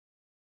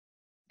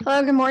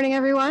Hello, good morning,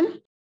 everyone.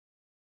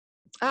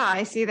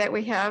 I see that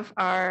we have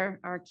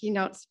our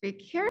keynote speaker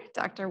here,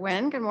 Dr.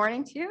 Winn. Good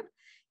morning to you.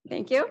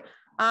 Thank you.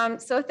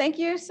 So thank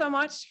you so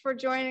much for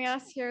joining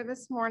us here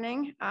this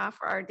morning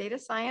for our Data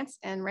Science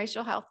and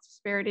Racial Health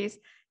Disparities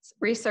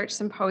Research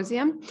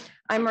Symposium.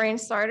 I'm Maureen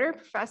Sarter,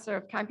 Professor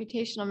of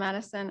Computational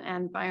Medicine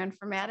and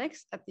Bioinformatics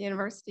at the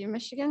University of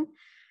Michigan,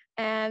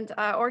 and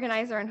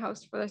organizer and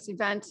host for this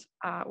event,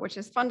 which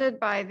is funded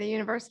by the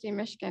University of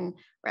Michigan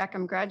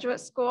Rackham Graduate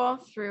School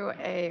through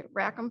a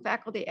Rackham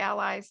Faculty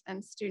Allies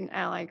and Student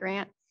Ally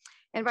Grant,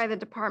 and by the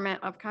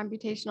Department of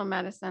Computational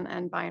Medicine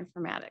and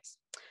Bioinformatics.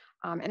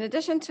 In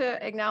addition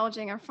to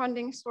acknowledging our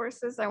funding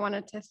sources, I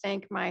wanted to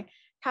thank my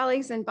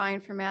colleagues in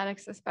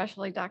bioinformatics,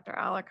 especially Dr.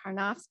 Ala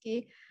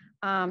Karnofsky,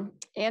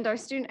 and our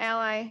student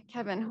ally,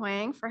 Kevin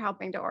Huang, for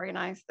helping to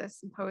organize this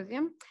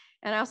symposium.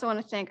 And I also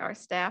want to thank our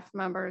staff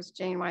members,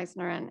 Jane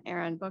Weisner and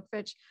Aaron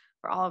Bookvich,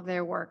 for all of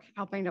their work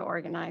helping to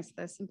organize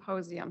this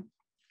symposium.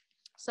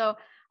 So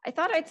I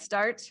thought I'd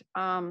start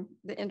the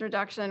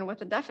introduction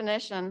with a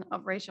definition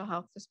of racial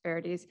health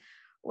disparities,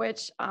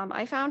 which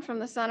I found from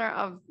the Center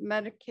of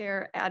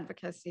Medicare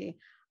Advocacy.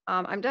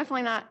 I'm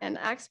definitely not an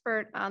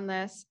expert on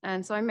this,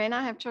 and so I may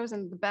not have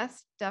chosen the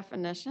best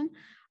definition,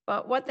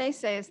 but what they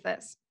say is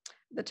this: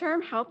 the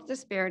term health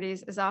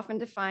disparities is often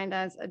defined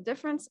as a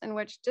difference in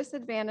which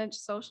disadvantaged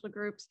social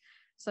groups,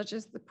 such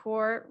as the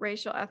poor,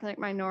 racial ethnic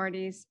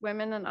minorities,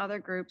 women, and other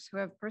groups who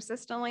have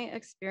persistently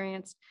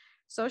experienced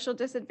social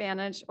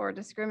disadvantage or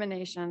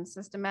discrimination,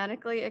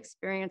 systematically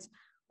experience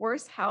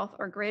worse health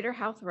or greater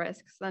health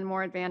risks than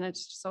more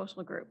advantaged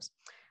social groups.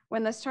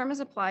 When this term is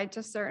applied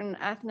to certain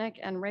ethnic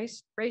and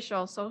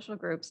racial social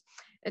groups,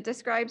 it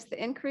describes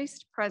the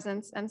increased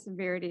presence and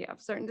severity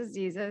of certain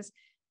diseases,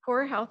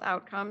 poor health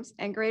outcomes,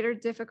 and greater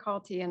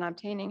difficulty in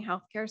obtaining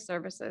healthcare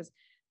services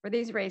for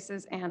these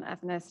races and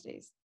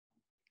ethnicities.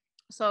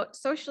 So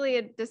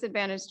socially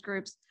disadvantaged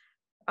groups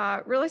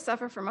really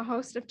suffer from a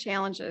host of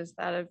challenges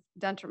that have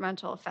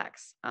detrimental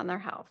effects on their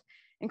health,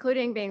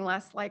 including being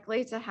less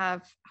likely to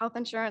have health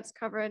insurance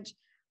coverage,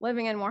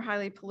 living in more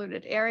highly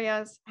polluted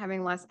areas,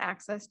 having less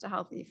access to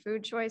healthy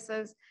food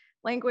choices,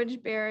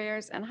 language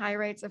barriers, and high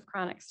rates of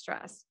chronic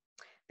stress.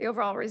 The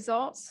overall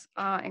results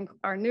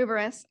are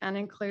numerous and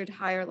include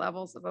higher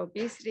levels of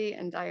obesity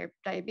and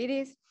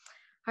diabetes,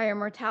 higher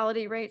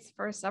mortality rates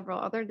for several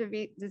other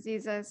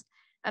diseases,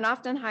 and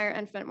often higher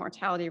infant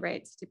mortality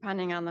rates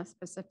depending on the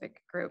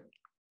specific group.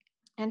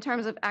 In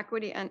terms of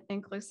equity and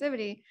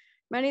inclusivity,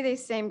 many of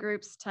these same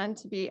groups tend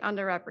to be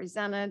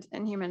underrepresented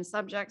in human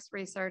subjects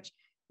research,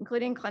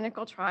 including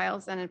clinical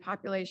trials and in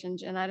population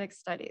genetic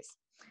studies.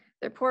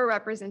 Their poor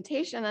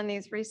representation in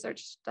these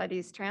research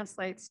studies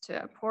translates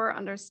to a poor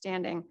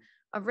understanding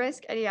of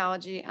risk,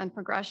 etiology, and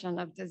progression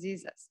of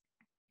diseases.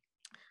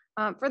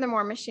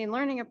 Furthermore, machine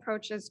learning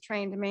approaches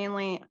trained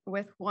mainly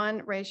with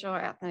one racial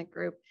or ethnic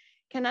group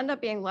can end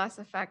up being less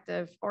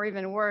effective or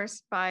even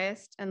worse,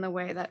 biased in a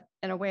way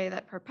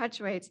that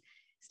perpetuates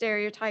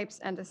stereotypes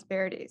and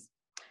disparities.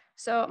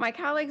 So my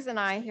colleagues and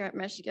I here at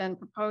Michigan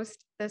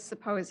proposed this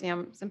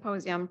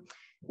symposium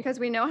because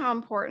we know how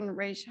important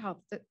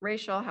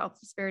racial health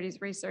disparities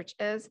research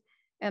is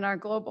in our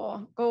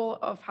global goal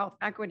of health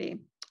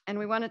equity. And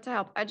we wanted to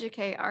help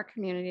educate our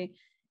community,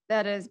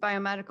 that is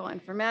biomedical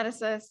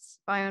informaticists,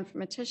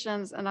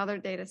 bioinformaticians, and other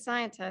data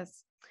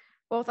scientists,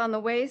 both on the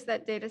ways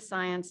that data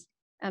science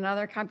and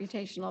other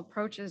computational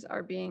approaches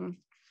are being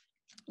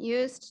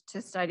used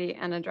to study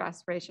and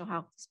address racial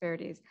health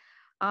disparities,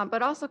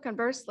 but also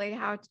conversely,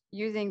 how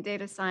using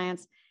data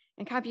science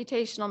and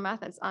computational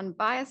methods on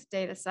biased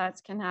data sets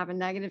can have a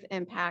negative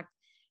impact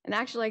and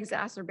actually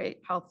exacerbate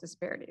health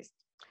disparities.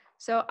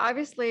 So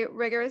obviously,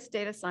 rigorous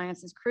data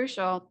science is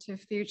crucial to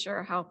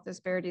future health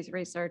disparities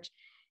research.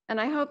 And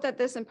I hope that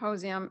this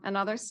symposium and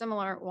other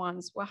similar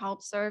ones will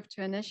help serve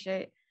to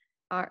initiate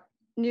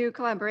new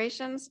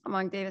collaborations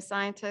among data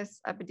scientists,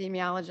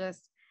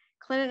 epidemiologists,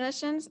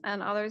 clinicians,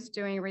 and others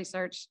doing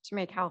research to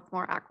make health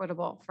more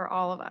equitable for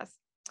all of us.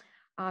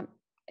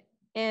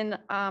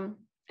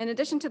 In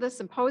addition to the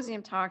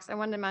symposium talks, I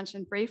wanted to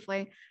mention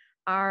briefly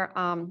our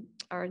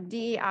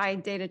DEI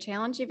Data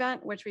Challenge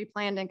event, which we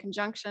planned in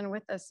conjunction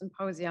with the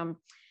symposium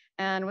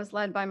and was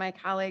led by my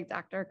colleague,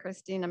 Dr.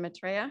 Christina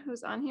Maitreya,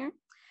 who's on here.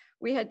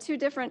 We had two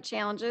different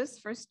challenges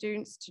for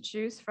students to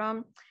choose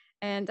from,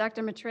 and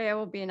Dr. Maitreya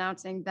will be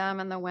announcing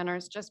them and the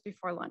winners just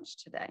before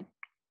lunch today.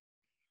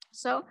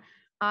 So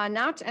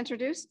now to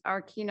introduce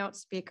our keynote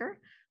speaker.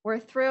 We're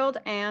thrilled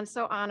and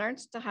so honored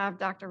to have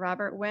Dr.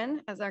 Robert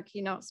Winn as our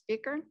keynote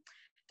speaker.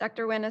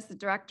 Dr. Winn is the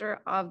director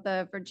of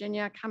the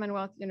Virginia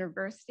Commonwealth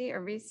University,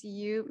 or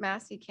VCU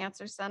Massey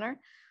Cancer Center,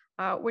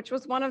 which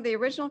was one of the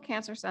original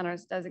cancer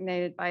centers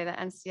designated by the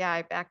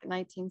NCI back in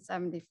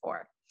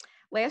 1974.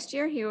 Last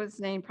year, he was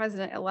named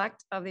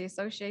president-elect of the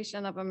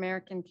Association of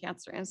American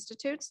Cancer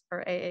Institutes,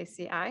 or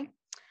AACI.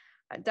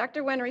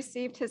 Dr. Winn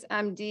received his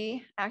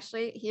MD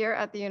actually here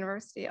at the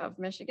University of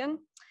Michigan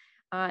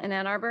in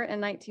Ann Arbor in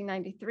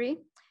 1993.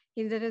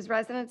 He did his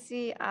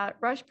residency at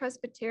Rush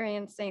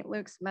Presbyterian St.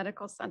 Luke's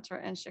Medical Center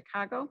in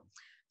Chicago,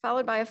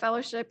 followed by a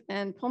fellowship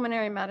in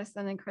pulmonary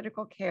medicine and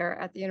critical care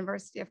at the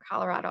University of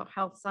Colorado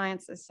Health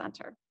Sciences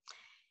Center.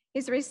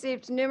 He's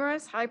received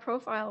numerous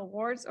high-profile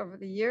awards over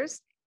the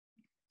years,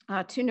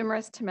 too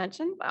numerous to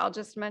mention, but I'll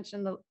just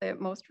mention the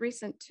most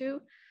recent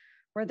two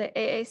were the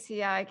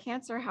AACI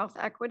Cancer Health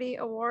Equity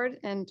Award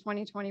in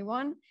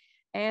 2021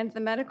 and the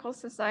Medical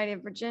Society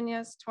of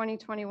Virginia's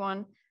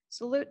 2021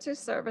 Salute to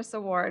Service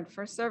Award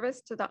for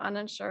service to the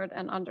uninsured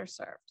and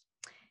underserved.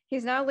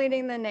 He's now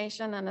leading the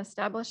nation in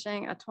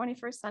establishing a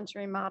 21st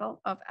century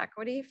model of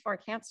equity for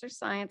cancer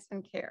science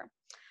and care.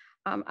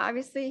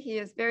 Obviously, he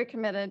is very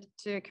committed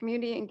to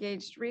community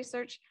engaged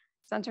research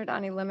centered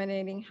on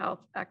eliminating health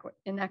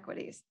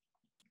inequities.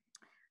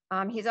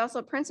 He's also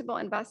a principal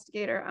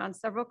investigator on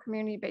several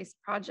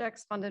community-based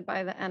projects funded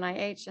by the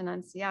NIH and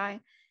NCI,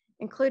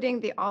 including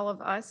the All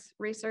of Us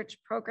research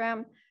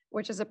program,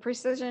 which is a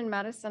precision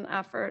medicine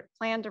effort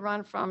planned to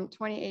run from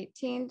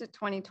 2018 to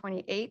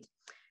 2028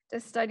 to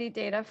study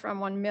data from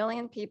 1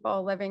 million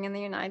people living in the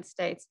United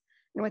States,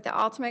 and with the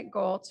ultimate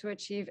goal to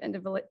achieve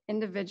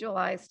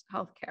individualized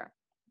healthcare.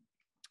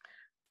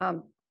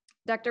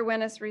 Dr.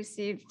 Winn has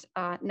received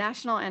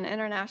national and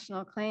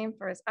international acclaim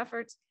for his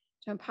efforts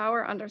to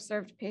empower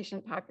underserved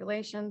patient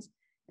populations,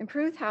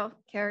 improve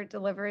healthcare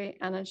delivery,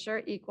 and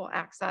ensure equal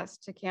access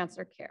to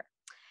cancer care.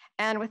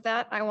 And with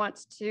that, I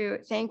want to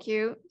thank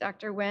you,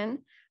 Dr. Winn,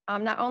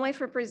 not only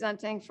for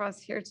presenting for us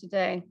here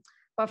today,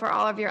 but for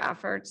all of your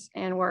efforts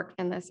and work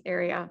in this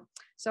area.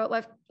 So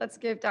let's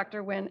give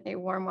Dr. Winn a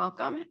warm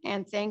welcome,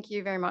 and thank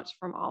you very much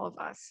from all of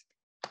us.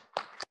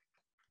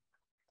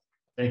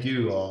 Thank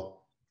you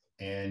all.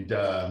 And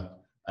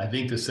I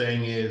think the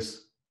saying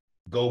is,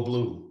 go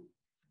blue.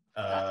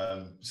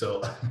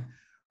 So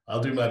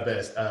I'll do my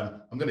best.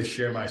 I'm going to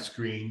share my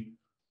screen.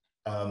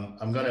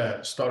 I'm going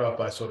to start off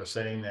by sort of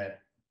saying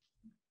that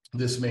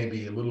this may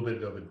be a little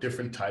bit of a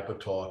different type of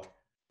talk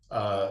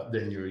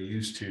than you're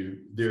used to.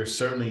 There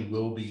certainly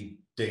will be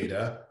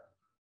data,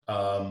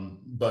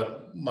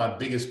 but my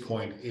biggest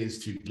point is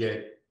to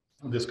get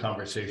this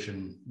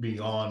conversation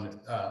beyond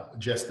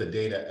just the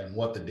data and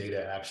what the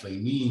data actually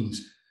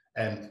means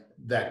and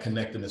that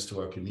connectedness to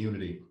our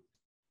community.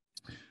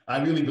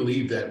 I really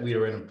believe that we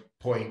are in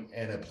a point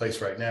and a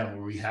place right now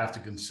where we have to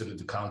consider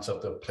the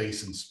concept of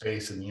place and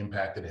space and the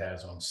impact it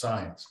has on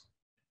science.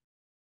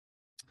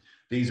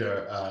 These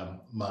are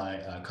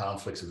my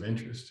conflicts of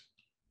interest.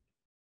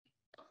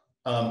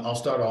 I'll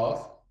start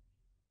off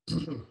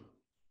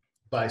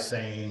by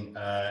saying,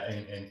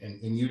 and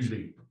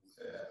usually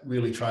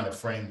really trying to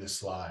frame this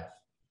slide.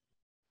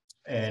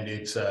 And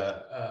it's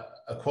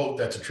a quote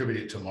that's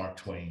attributed to Mark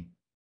Twain.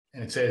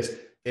 And it says,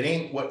 "It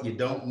ain't what you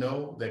don't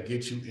know that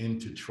gets you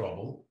into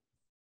trouble.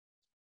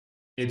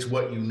 It's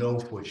what you know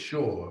for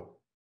sure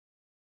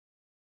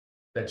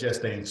that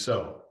just ain't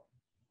so."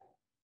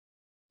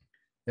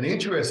 And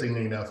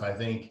interestingly enough, I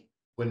think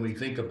when we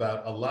think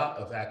about a lot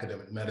of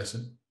academic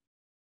medicine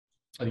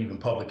and even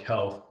public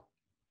health,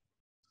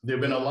 there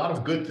have been a lot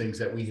of good things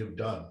that we have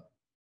done.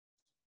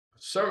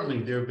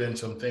 Certainly, there have been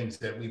some things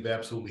that we've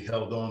absolutely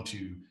held on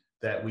to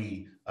that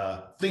we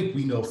think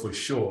we know for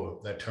sure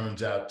that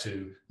turns out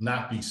to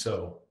not be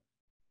so,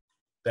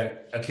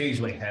 that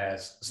occasionally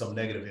has some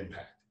negative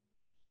impact.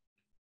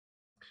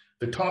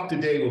 The talk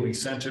today will be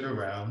centered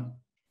around,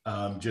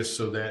 just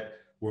so that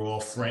we're all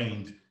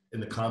framed in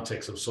the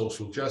context of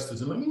social justice.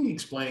 And let me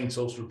explain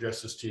social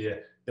justice to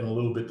you in a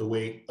little bit the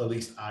way at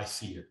least I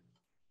see it.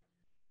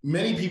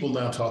 Many people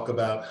now talk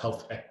about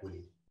health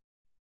equity,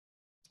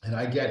 and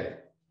I get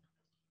it.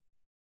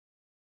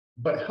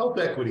 But health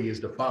equity is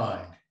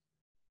defined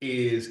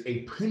as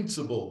a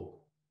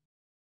principle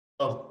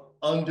of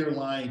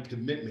underlying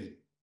commitment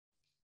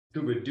to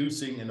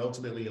reducing and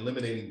ultimately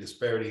eliminating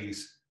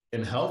disparities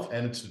in health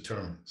and its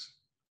determinants.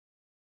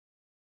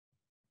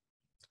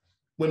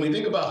 When we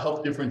think about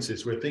health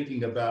differences, we're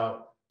thinking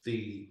about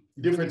the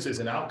differences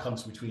in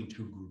outcomes between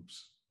two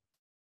groups.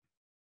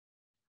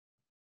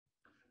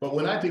 But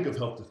when I think of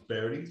health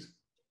disparities,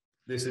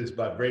 this is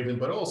by Braden,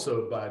 but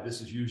also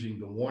this is using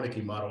the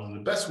Wernicke model. And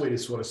the best way to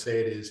sort of say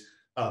it is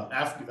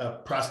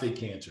prostate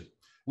cancer.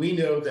 We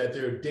know that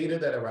there are data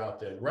that are out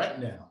there right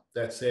now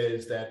that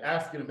says that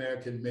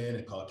African-American men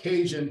and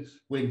Caucasian,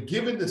 when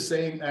given the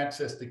same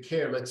access to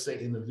care, let's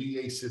say in the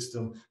VA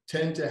system,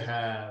 tend to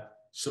have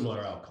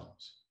similar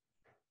outcomes.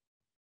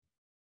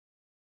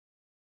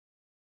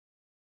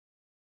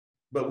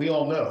 But we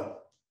all know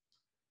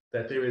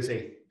that there is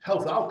a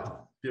health outcome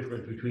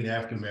difference between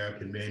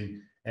African-American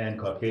men and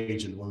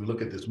Caucasian when we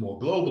look at this more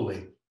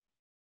globally.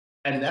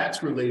 And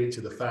that's related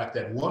to the fact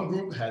that one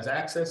group has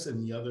access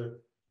and the other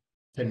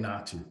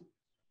cannot to.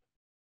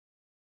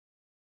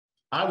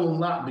 I will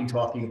not be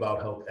talking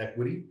about health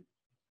equity.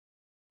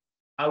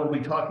 I will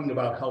be talking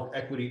about health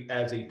equity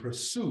as a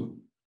pursuit,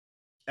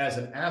 as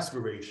an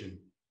aspiration,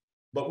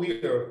 but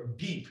we are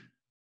deep,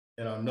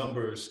 and our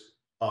numbers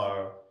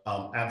are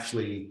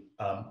actually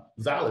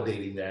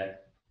validating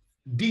that,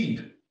 deep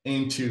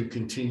into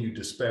continued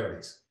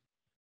disparities.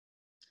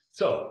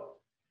 So,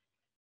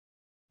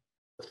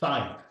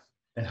 science,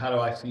 and how do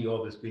I see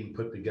all this being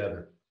put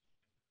together?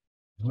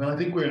 Well, I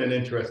think we're in an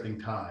interesting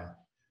time.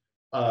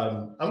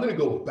 I'm going to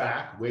go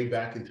way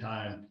back in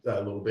time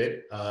a little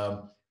bit,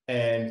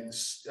 and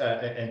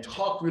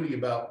talk really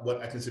about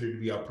what I consider to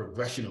be our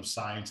progression of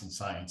science and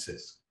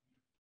scientists.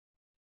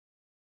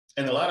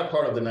 In the latter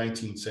part of the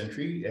 19th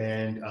century,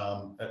 and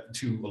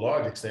to a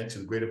large extent, to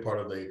the greater part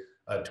of the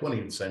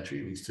 20th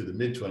century, at least to the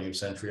mid 20th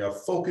century, our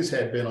focus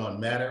had been on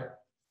matter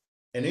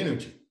and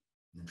energy.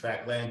 In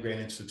fact, land-grant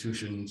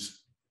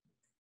institutions,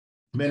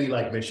 many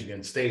like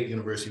Michigan State,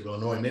 University of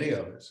Illinois, many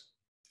others,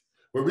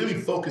 were really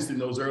focused in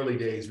those early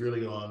days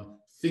really on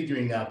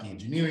figuring out the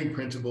engineering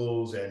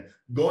principles and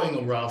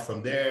going around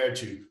from there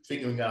to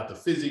figuring out the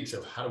physics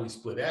of how do we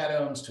split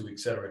atoms to et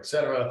cetera, et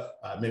cetera.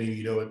 Many of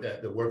you know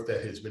that the work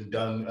that has been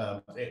done,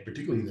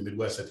 particularly in the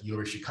Midwest at the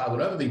University of Chicago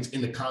and other things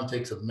in the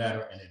context of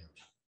matter and energy.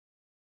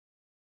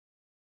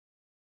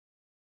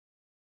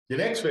 The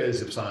next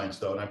phase of science,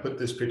 though, and I put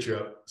this picture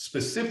up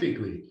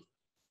specifically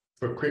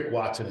for Crick,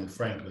 Watson, and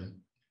Franklin,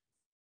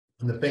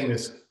 in the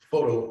famous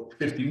photo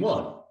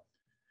 51.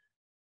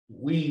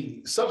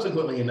 We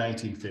subsequently in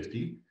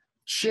 1950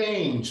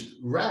 changed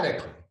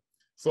radically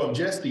from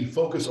just the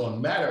focus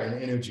on matter and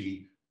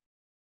energy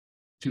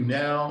to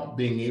now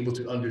being able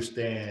to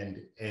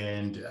understand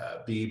and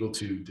be able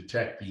to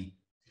detect the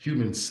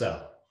human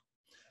cell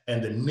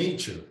and the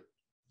nature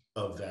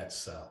of that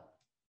cell.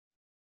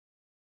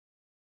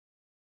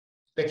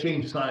 That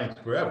changed science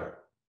forever.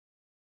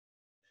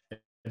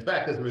 In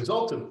fact, as a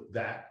result of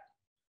that,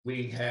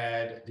 we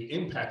had the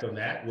impact on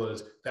that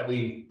was that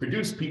we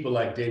produced people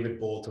like David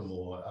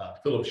Baltimore,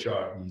 Philip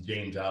Sharp, and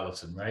James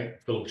Allison,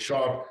 right? Philip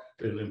Sharp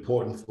is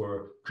important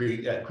for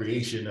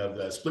creation of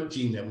the split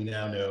gene that we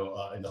now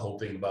know, and the whole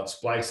thing about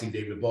splicing.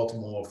 David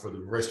Baltimore for the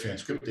reverse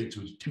transcriptase,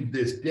 which to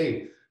this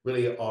day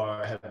really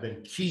have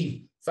been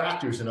key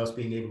factors in us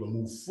being able to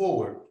move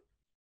forward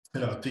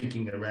in our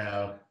thinking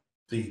around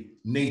the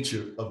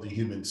nature of the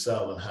human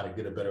cell and how to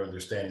get a better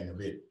understanding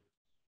of it.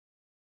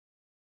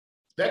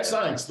 That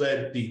science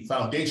led the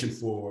foundation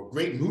for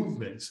great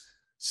movements,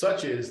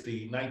 such as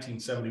the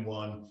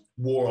 1971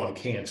 War on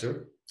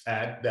Cancer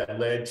Act that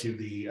led to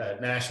the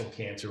National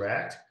Cancer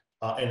Act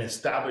and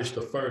established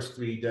the first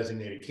 3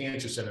 designated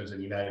cancer centers in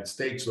the United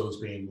States,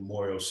 those being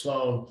Memorial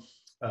Sloan,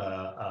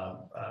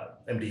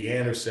 MD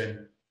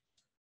Anderson,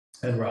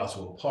 and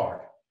Roswell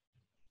Park.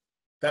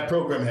 That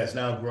program has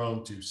now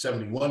grown to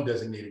 71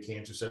 designated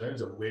cancer centers,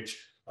 of which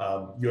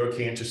your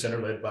cancer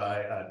center, led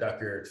by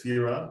Dr. Eric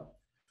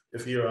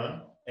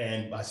Fioran,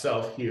 and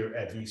myself here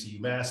at VCU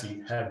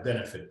Massey have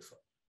benefited from.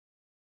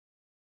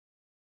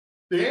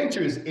 The answer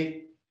is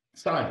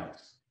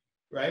science,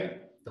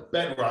 right? The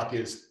bedrock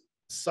is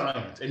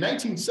science. In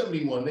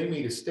 1971, they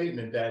made a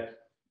statement that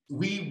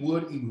we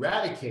would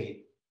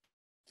eradicate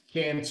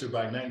cancer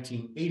by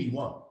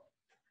 1981.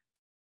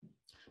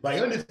 By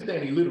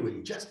understanding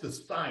literally just the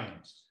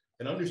science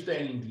and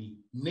understanding the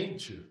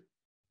nature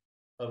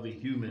of the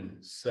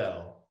human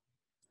cell,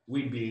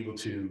 we'd be able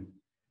to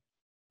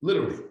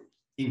literally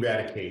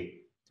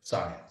eradicate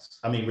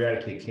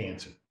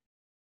cancer.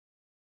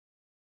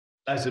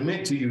 I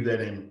submit to you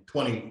that in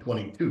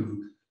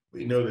 2022,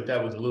 we know that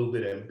that was a little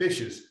bit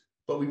ambitious,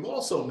 but we've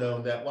also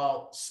known that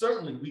while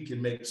certainly we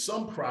can make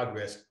some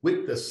progress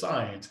with the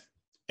science,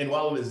 and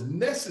while it is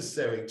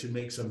necessary to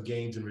make some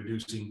gains in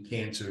reducing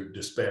cancer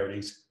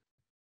disparities,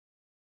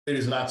 it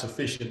is not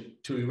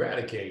sufficient to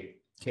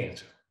eradicate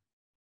cancer.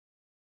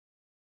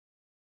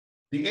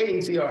 The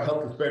AACR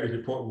Health Disparities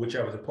Report, which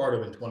I was a part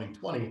of in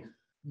 2020,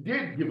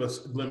 did give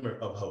us a glimmer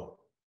of hope.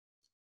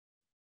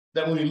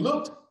 That when we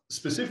looked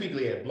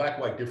specifically at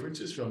Black-white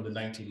differences from the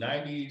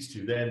 1990s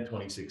to then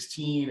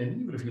 2016,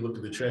 and even if you look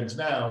at the trends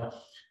now,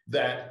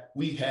 that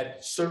we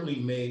had certainly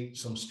made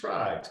some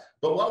strides.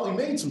 But while we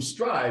made some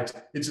strides,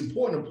 it's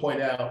important to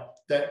point out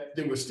that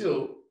there were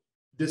still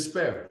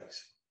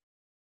disparities.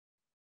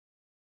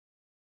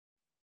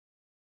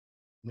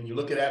 When you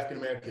look at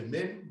African-American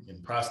men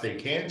in prostate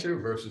cancer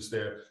versus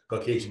their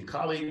Caucasian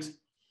colleagues,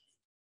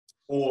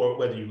 or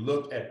whether you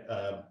look at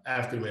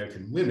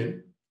African-American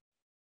women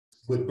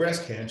with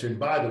breast cancer, and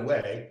by the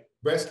way,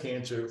 breast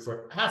cancer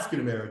for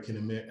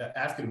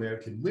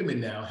African-American women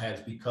now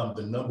has become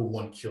the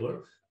 #1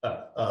 killer,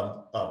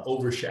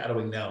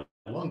 overshadowing now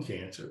lung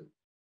cancer.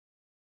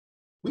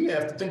 We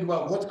have to think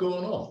about what's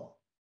going on.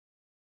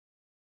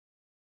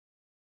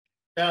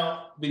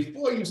 Now,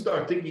 before you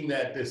start thinking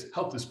that this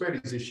health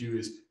disparities issue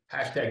is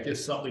hashtag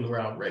just something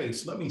around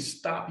race, let me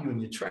stop you in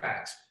your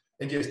tracks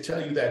and just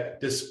tell you that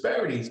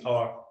disparities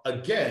are,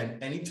 again,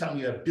 anytime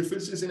you have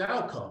differences in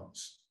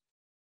outcomes.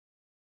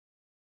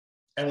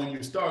 And when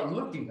you start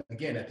looking,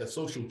 again, at the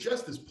social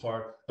justice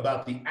part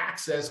about the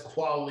access,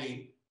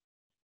 quality,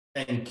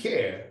 and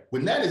care,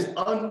 when that is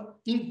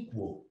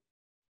unequal,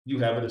 you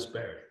have a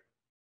disparity.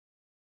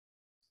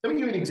 Let me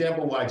give you an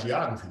example why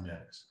geography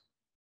matters.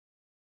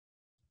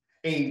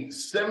 A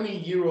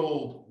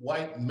 70-year-old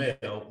white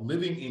male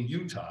living in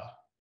Utah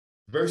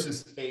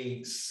versus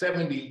a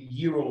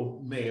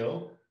 70-year-old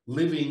male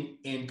living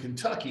in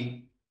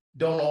Kentucky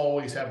don't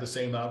always have the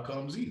same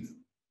outcomes either.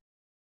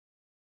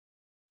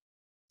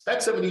 That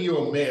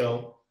 70-year-old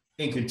male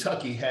in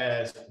Kentucky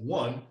has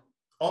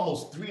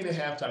almost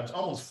 3.5 times,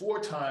 almost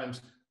 4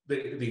 times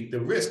the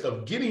risk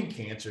of getting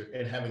cancer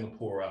and having a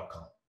poor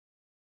outcome.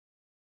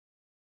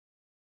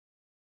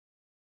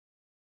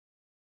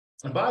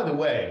 And by the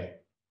way,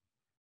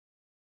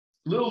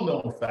 little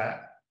known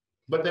fact,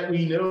 but that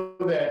we know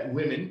that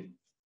women,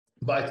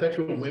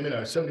 bisexual women,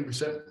 are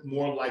 70%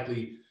 more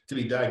likely to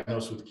be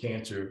diagnosed with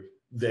cancer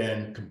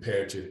than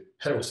compared to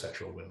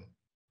heterosexual women.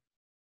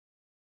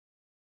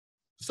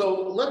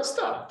 So let's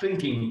stop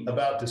thinking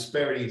about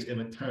disparities in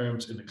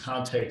the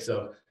context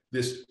of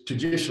this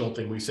traditional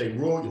thing. We say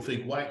rural, you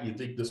think white, you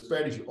think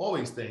disparities, you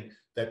always think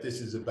that this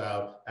is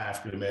about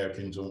African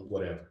Americans or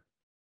whatever.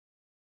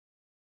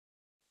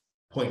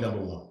 Point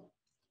number one.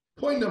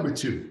 Point number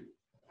two,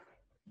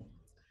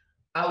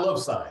 I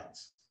love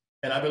science.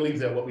 And I believe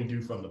that what we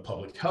do from the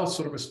public health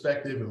sort of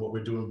perspective and what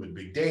we're doing with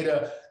big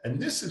data, and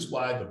this is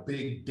why the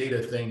big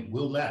data thing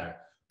will matter,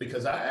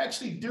 because I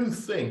actually do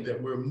think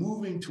that we're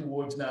moving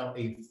towards now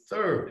a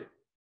third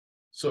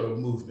sort of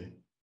movement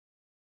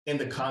in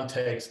the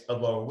context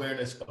of our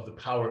awareness of the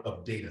power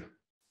of data.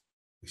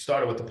 We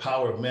started with the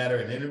power of matter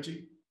and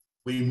energy.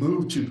 We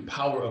moved to the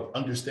power of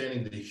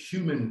understanding the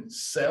human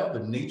cell,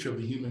 the nature of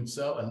the human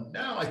cell, and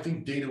now I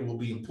think data will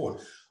be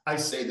important. I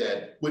say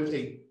that with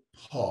a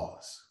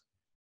pause,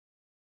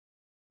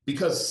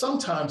 because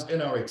sometimes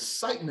in our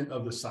excitement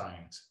of the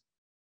science,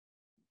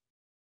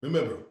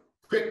 remember,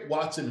 Crick,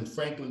 Watson, and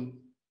Franklin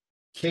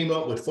came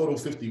up with Photo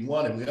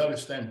 51, and we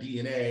understand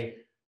DNA,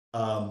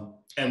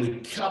 and we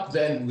kept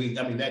then,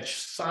 that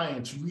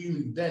science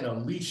really then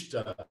unleashed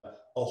a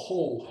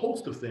whole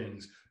host of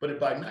things. But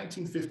by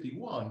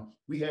 1951,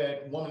 we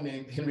had a woman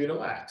named Henrietta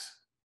Lacks.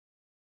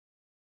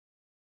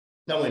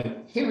 Now,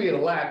 when Henrietta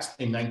Lacks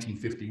in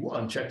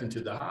 1951 checked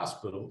into the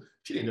hospital,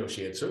 she didn't know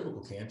she had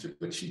cervical cancer,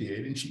 but she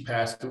did, and she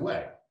passed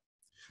away.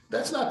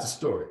 That's not the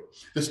story.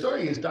 The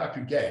story is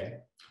Dr. Gay,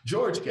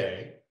 George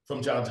Gay,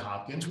 from Johns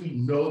Hopkins. We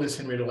know this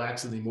Henrietta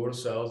Lacks and the immortal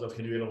cells of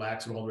Henrietta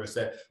Lacks and all the rest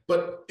of that,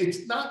 but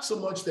it's not so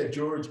much that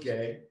George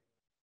Gay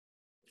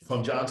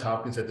from Johns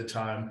Hopkins at the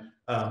time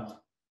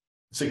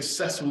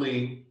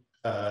successfully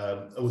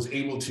was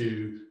able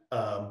to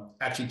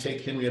actually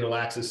take Henrietta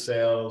Lacks'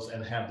 cells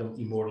and have them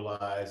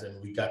immortalized,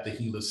 and we got the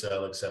HeLa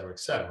cell, et cetera, et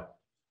cetera.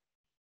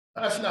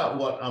 That's not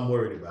what I'm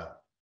worried about.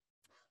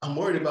 I'm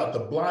worried about the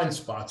blind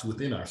spots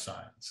within our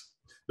science,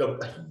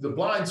 the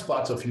blind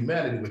spots of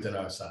humanity within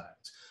our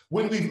science.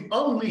 When we've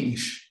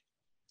unleashed,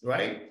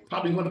 right,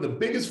 probably one of the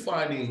biggest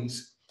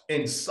findings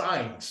in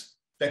science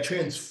that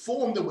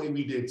transformed the way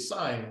we did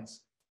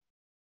science,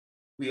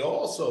 we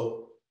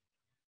also,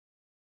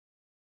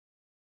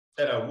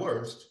 at our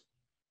worst,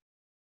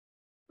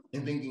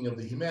 in thinking of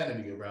the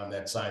humanity around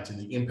that science and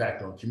the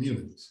impact on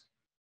communities.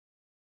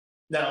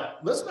 Now,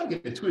 let's not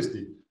get it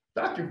twisted.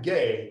 Dr.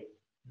 Gay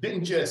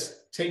didn't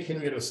just take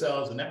Henrietta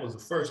cells, and that was the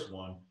first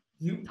one.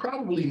 You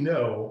probably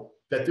know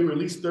that there were at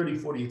least 30,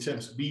 40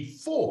 attempts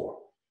before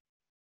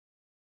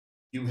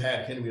you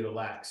had Henrietta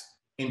Lacks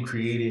in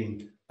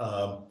creating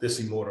this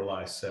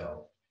immortalized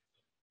cell.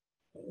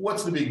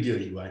 What's the big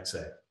deal, you might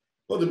say?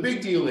 Well, the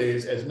big deal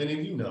is, as many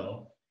of you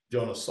know,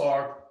 Jonas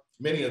Salk,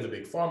 many of the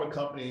big pharma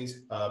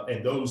companies,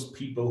 and those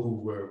people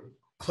who were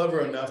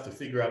clever enough to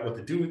figure out what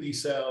to do with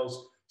these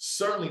cells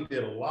certainly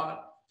did a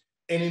lot.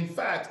 And in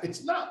fact,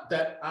 it's not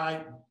that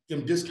I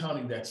am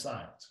discounting that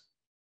science,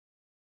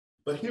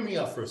 but hear me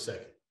out for a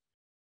second.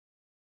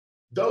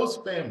 Those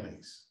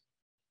families,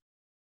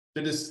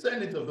 the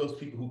descendants of those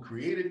people who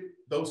created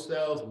those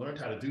cells, learned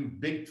how to do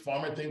big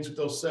pharma things with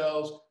those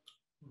cells,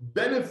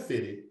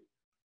 benefited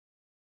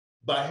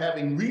by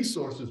having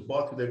resources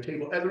brought to their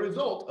table as a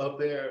result of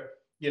their,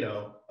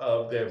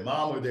 of their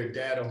mom or their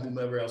dad or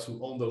whomever else who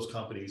owned those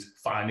companies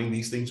finding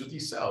these things with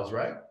these cells,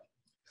 right?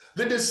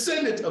 The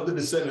descendants of the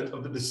descendants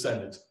of the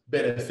descendants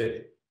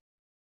benefited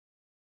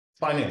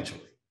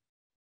financially.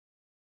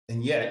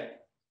 And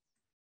yet,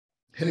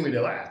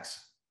 Henrietta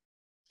Lacks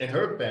and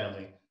her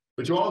family,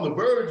 which are on the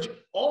verge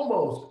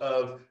almost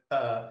of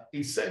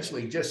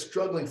essentially just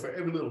struggling for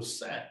every little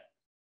cent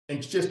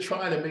and just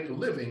trying to make a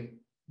living,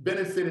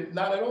 benefited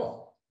not at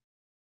all.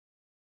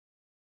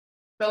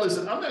 Now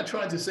listen, I'm not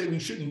trying to say we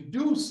shouldn't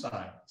do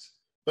science,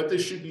 but there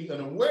should be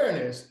an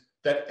awareness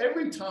that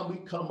every time we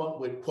come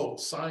up with, quote,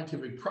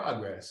 scientific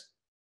progress,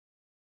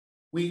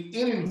 we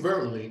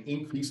inadvertently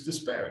increase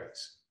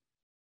disparities.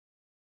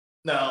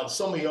 Now,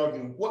 some may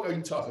argue, what are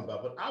you talking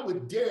about? But I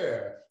would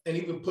dare and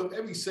even put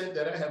every cent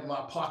that I have in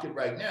my pocket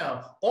right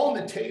now on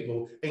the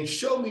table and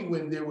show me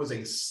when there was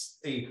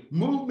a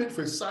movement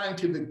for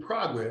scientific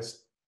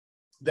progress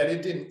that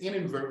it didn't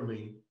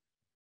inadvertently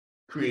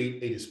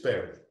create a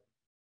disparity.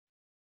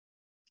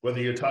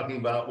 Whether you're talking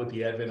about with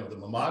the advent of the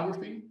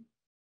mammography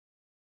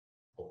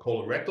or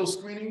colorectal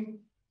screening.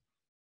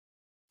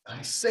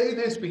 I say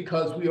this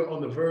because we are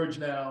on the verge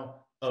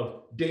now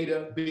of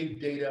data,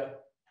 big data,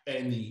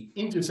 and the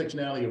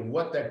intersectionality of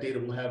what that data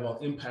will have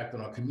on impact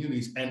on our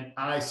communities. And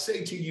I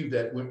say to you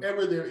that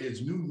whenever there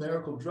is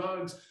numerical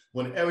drugs,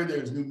 whenever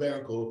there's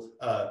numerical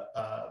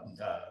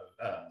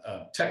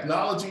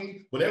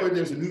technology, whenever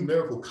there's a new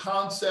miracle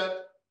concept,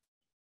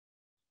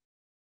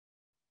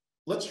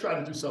 let's try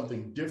to do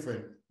something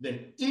different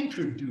than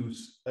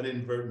introduce an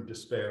inadvertent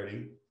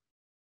disparity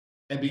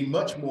and be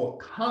much more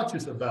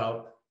conscious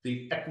about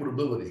the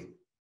equitability.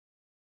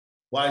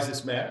 Why does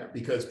this matter?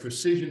 Because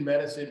precision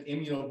medicine,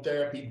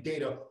 immunotherapy,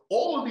 data,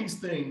 all of these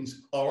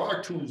things are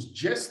our tools,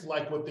 just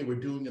like what they were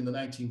doing in the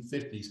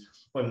 1950s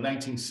or the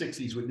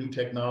 1960s with new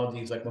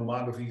technologies like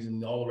mammographies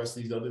and all the rest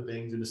of these other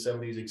things in the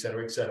 70s, et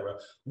cetera, et cetera.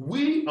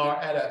 We are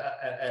at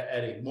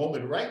a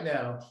moment right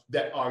now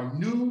that our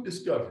new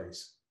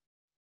discoveries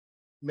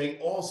may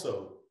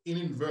also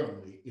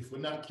inadvertently, if we're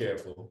not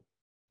careful,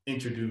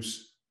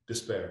 introduce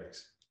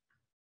disparities.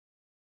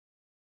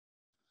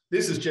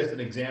 This is just an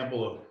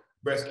example of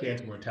breast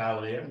cancer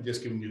mortality. I'm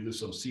just giving you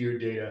some SEER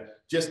data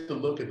just to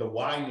look at the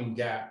widening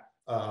gap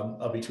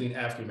between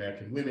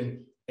African-American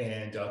women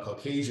and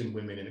Caucasian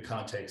women in the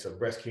context of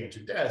breast cancer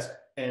deaths.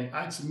 And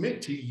I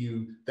submit to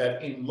you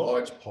that in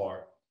large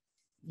part,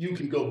 you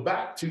can go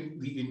back to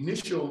the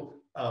initial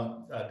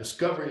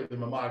discovery of the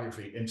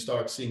mammography and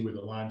start seeing where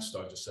the lines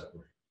start to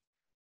separate.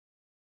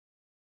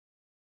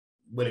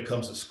 When it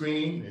comes to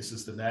screening, this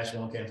is the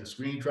National Cancer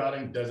Screening Trial.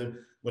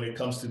 When it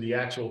comes to the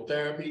actual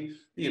therapy,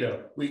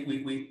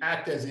 we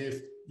act as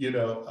if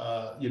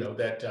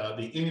that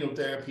the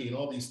immunotherapy and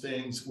all these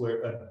things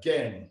were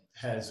again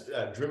has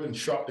driven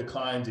sharp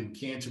declines in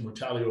cancer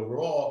mortality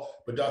overall.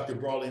 But Dr.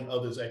 Brawley and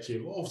others actually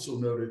have also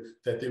noted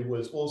that there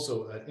was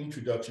also an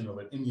introduction of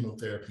an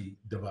immunotherapy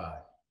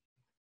divide.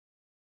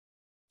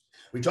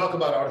 We talk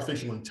about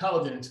artificial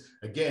intelligence,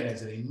 again,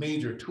 as a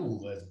major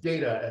tool, as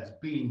data, as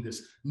being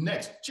this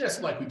next,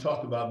 just like we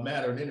talked about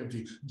matter and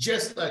energy,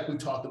 just like we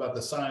talked about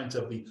the science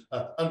of the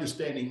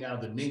understanding now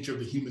the nature of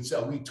the human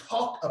cell. We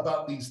talk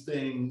about these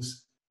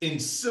things in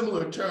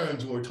similar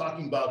terms when we're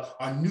talking about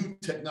our new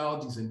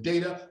technologies and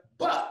data,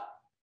 but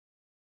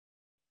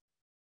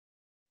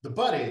the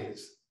but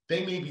is,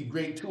 they may be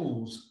great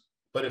tools,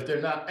 but if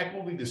they're not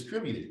equitably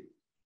distributed,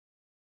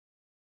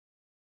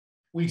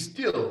 we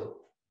still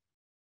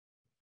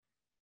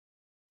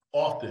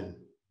often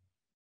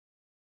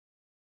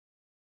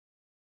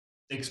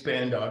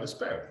expand our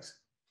disparities.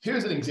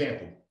 Here's an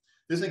example.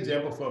 This is an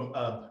example from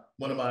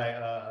one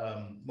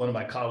of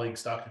my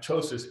colleagues, Dr.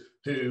 Chosis,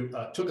 who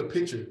took a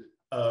picture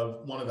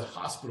of one of the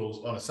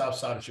hospitals on the south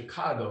side of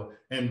Chicago.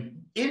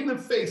 And in the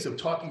face of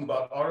talking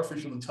about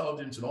artificial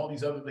intelligence and all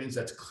these other things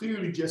that's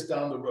clearly just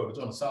down the road, it's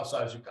on the south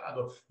side of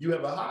Chicago, you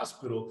have a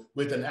hospital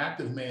with an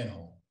active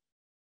manhole.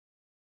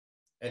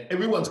 And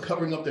everyone's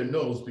covering up their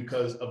nose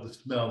because of the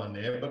smell in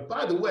there. But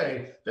by the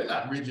way, they're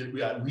not rigid.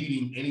 We are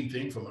reading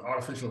anything from an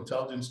artificial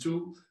intelligence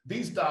tool.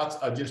 These docs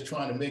are just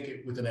trying to make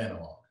it with an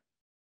analog.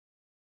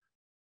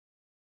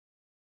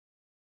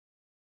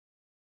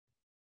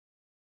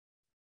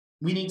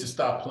 We need to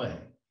stop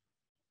playing.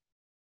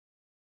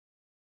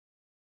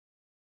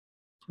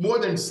 More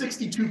than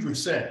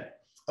 62%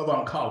 of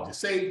oncologists,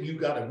 say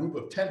you've got a group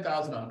of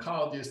 10,000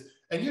 oncologists,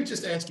 and you're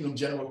just asking them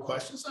general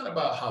questions, not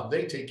about how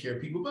they take care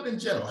of people, but in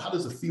general, how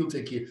does the field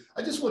take care?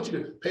 I just want you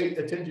to pay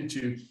attention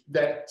to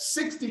that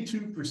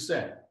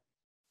 62%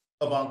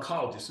 of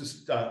oncologists, this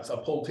is a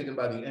poll taken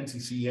by the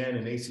NCCN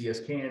and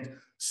ACS CANS,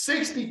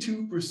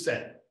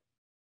 62%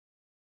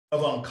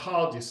 of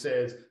oncologists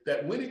says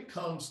that when it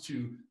comes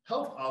to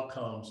health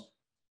outcomes,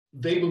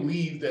 they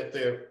believe that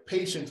their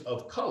patients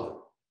of color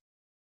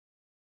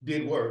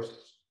did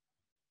worse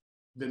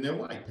than their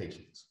white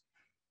patients.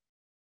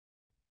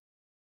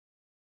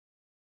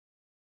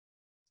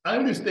 I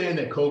understand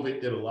that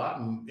COVID did a lot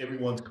and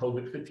everyone's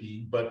COVID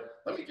fatigue, but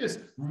let me just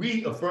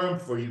reaffirm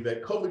for you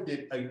that COVID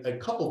did a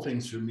couple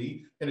things for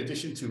me, in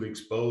addition to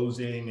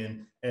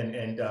exposing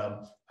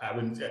the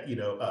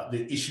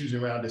issues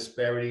around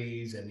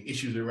disparities and the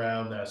issues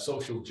around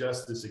social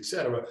justice, et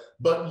cetera.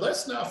 But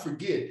let's not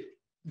forget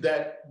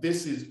that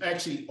this is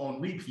actually on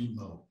repeat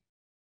mode.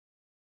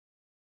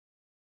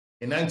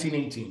 In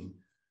 1918,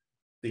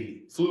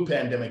 the flu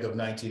pandemic of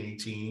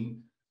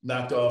 1918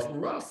 knocked off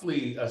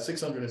roughly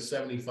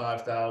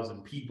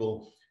 675,000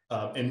 people.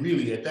 And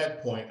really at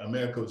that point,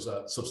 America was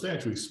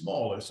substantially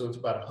smaller, so it's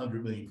about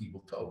 100 million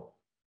people total.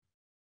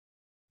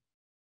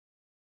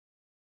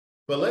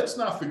 But let's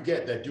not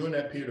forget that during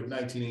that period of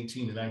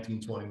 1918 to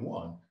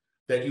 1921,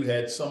 that you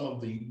had some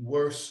of the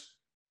worst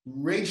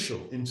racial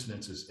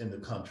incidences in the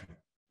country.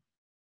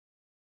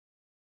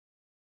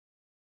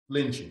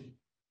 Lynching,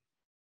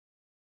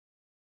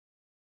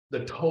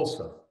 the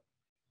Tulsa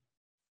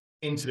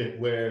incident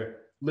where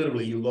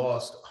literally you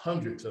lost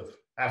hundreds of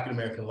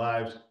African-American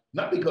lives,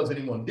 not because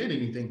anyone did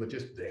anything, but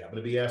just they happen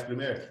to be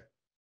African-American.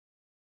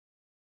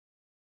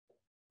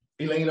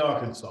 Elaine,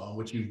 Arkansas, in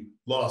which you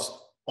lost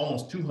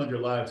almost 200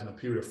 lives in a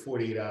period of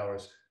 48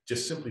 hours,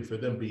 just simply for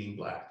them being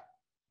Black.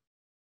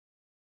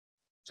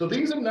 So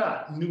these are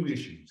not new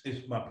issues,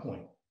 is my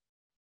point.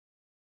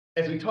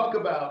 As we talk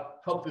about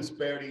health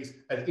disparities,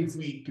 as if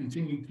we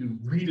continue to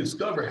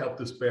rediscover health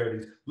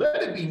disparities,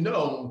 let it be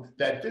known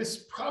that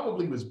this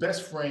probably was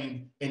best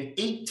framed in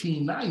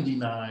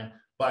 1899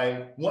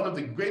 by one of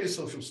the greatest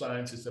social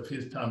scientists of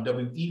his time,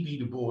 W.E.B.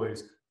 Du Bois,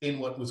 in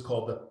what was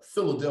called the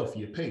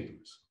Philadelphia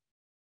Papers.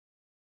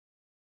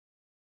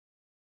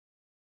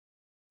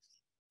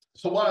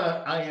 So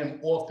while I am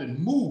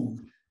often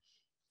moved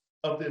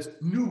of this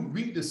new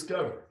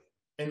rediscovery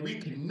and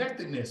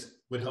reconnectedness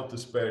with health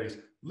disparities,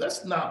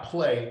 let's not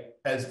play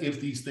as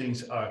if these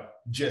things are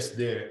just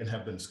there and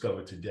have been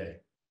discovered today.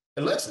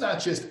 And let's not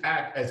just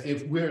act as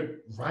if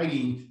we're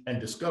writing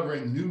and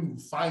discovering new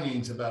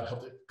findings about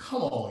health.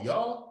 Come on,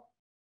 y'all.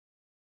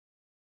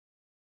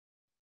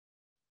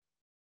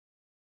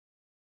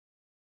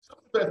 Some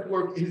of the best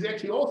work is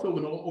actually also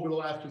over the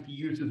last 50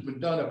 years has been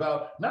done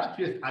about not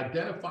just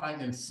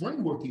identifying and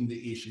frameworking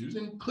the issues,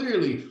 and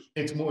clearly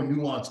it's more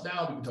nuanced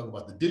now. We can talk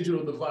about the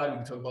digital divide, we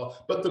can talk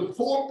about, but the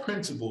core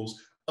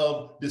principles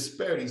of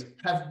disparities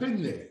have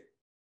been there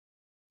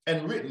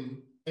and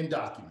written and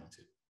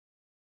documented.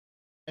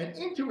 And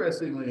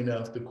interestingly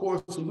enough, the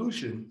core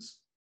solutions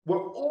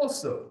were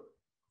also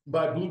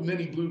by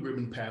many blue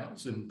ribbon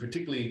panels, and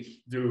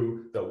particularly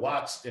through the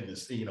Watts and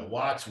the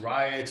Watts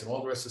riots and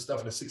all the rest of the stuff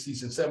in the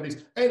 60s and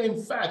 70s. And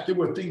in fact, there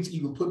were things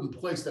even put in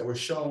place that were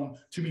shown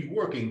to be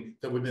working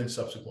that were then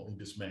subsequently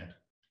dismantled.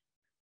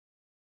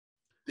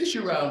 The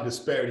issue around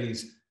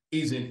disparities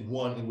isn't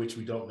one in which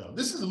we don't know.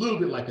 This is a little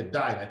bit like a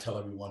diet, I tell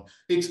everyone.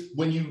 It's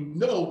when you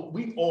know,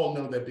 we all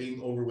know that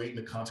being overweight and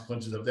the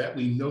consequences of that,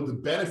 we know the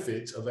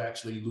benefits of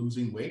actually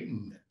losing weight,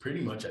 and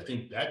pretty much I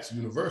think that's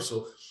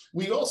universal.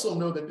 We also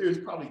know that there's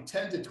probably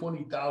 10 to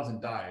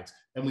 20,000 diets,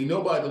 and we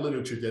know by the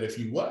literature that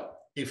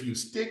if you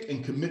stick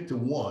and commit to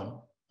one,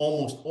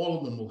 almost all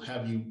of them will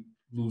have you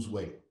lose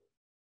weight.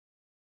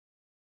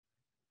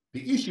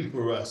 The issue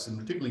for us, and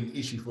particularly the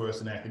issue for us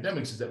in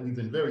academics, is that we've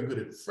been very good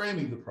at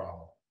framing the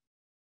problem.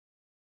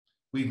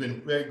 We've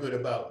been very good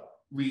about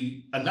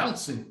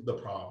re-announcing the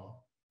problem.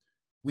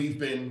 We've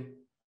been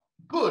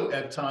good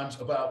at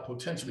times about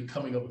potentially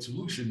coming up with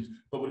solutions,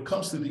 but when it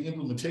comes to the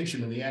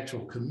implementation and the actual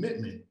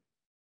commitment,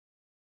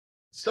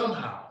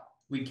 somehow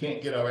we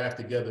can't get our act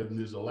together and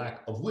there's a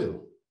lack of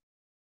will.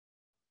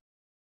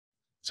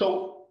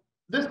 So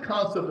this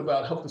concept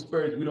about health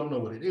disparities, we don't know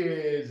what it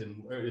is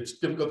and it's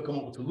difficult to come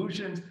up with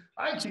solutions.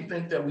 I actually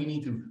think that we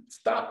need to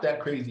stop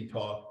that crazy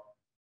talk,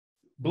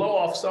 blow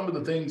off some of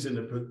the things and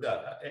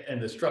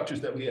the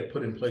structures that we had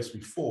put in place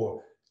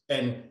before,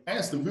 and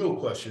ask the real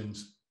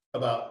questions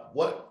about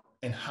what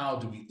and how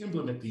do we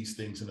implement these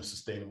things in a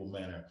sustainable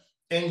manner.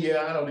 And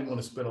yeah, I don't even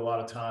want to spend a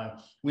lot of time.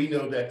 We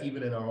know that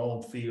even in our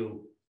own field,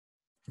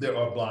 there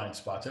are blind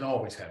spots and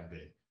always have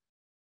been.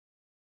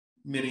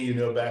 Many of you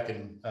know back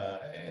in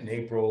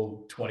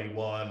April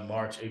 21,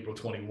 March, April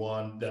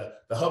 21, the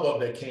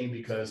hubbub that came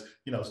because,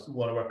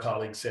 one of our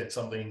colleagues said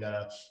something,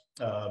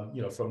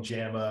 from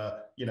JAMA,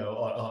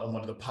 on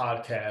one of the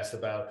podcasts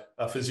about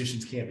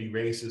physicians can't be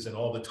racist and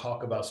all the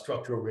talk about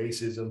structural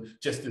racism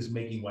just as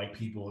making white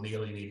people and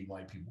alienating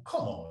white people.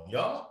 Come on,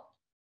 y'all.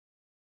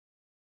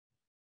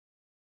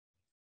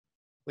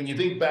 When you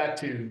think back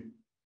to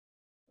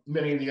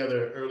many of the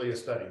other earlier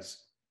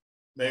studies,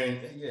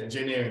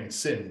 Jane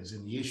Sims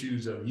and the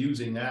issues of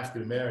using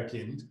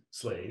African-American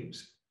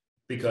slaves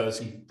because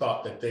he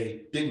thought that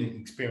they didn't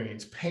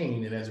experience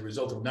pain, and as a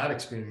result of not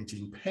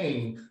experiencing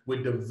pain,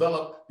 would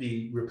develop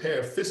the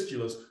repair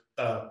fistulas,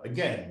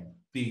 again,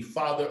 the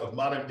father of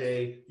modern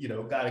day,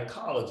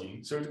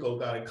 gynecology, surgical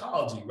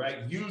gynecology,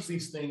 right? Use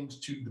these things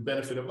to the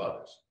benefit of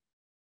others.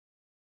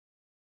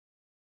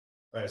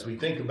 As we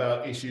think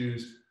about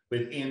issues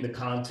within the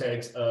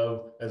context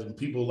of, as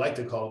people like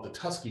to call it, the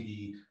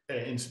Tuskegee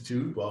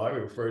Institute, well, I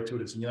refer to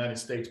it as the United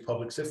States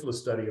Public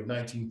Syphilis Study of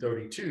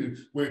 1932,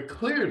 where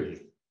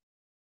clearly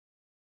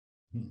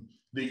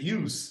the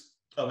use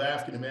of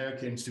African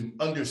Americans to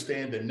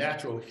understand the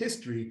natural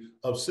history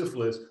of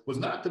syphilis was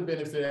not to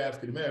benefit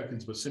African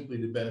Americans, but simply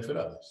to benefit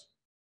others.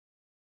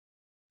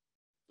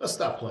 Let's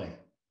stop playing.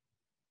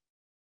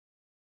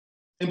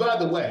 And by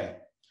the way,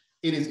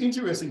 it is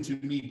interesting to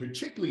me,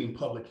 particularly in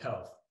public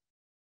health,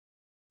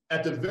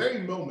 at the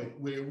very moment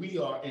where we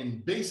are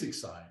in basic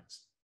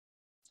science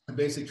and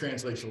basic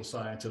translational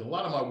science, and a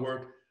lot of my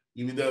work,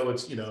 even though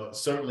it's,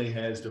 certainly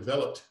has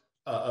developed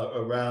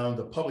around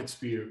the public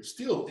sphere,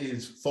 still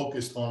is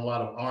focused on a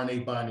lot of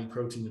RNA binding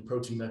protein and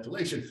protein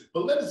methylation.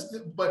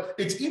 But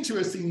it's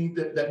interesting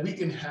that we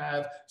can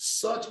have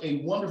such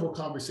a wonderful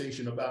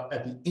conversation about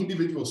at the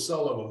individual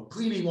cell level,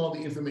 gleaning all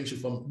the information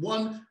from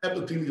one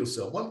epithelial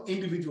cell, one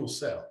individual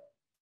cell.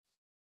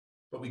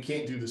 But we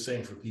can't do the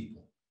same for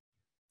people.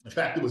 In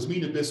fact, it was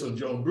Mina Bissell and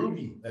Joan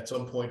Brugge at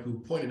some point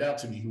who pointed out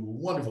to me, who were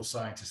wonderful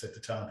scientists at the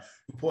time,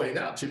 who pointed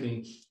out to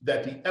me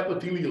that the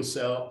epithelial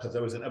cell, because I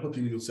was an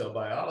epithelial cell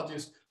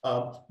biologist,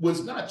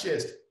 was not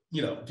just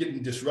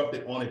getting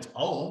disrupted on its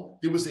own.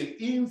 There was an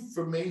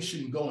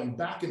information going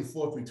back and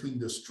forth between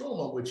the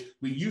stroma, which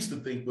we used to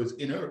think was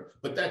inert,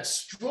 but that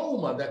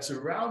stroma that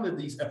surrounded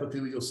these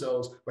epithelial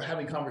cells were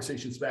having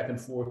conversations back and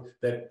forth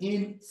that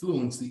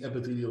influenced the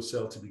epithelial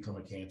cell to become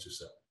a cancer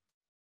cell.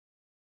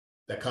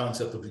 That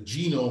concept of the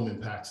genome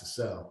impacts the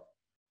cell.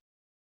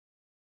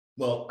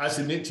 Well, I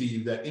submit to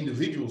you that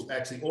individuals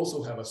actually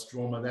also have a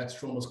stroma. That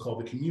stroma is called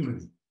the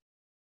community.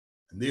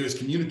 And there is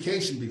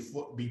communication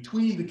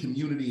between the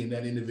community and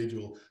that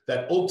individual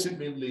that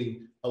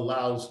ultimately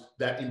allows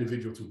that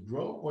individual to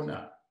grow or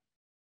not.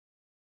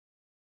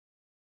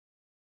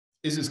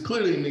 This is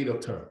clearly a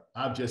made-up term.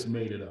 I've just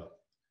made it up.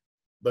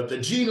 But the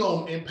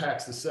genome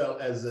impacts the cell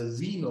as the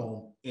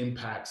genome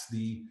impacts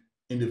the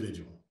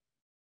individual.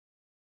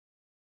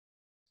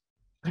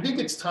 I think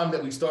it's time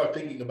that we start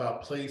thinking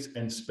about place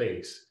and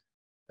space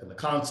and the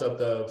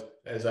concept of,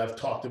 as I've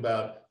talked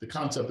about, the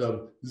concept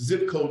of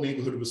zip code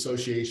neighborhood of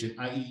association,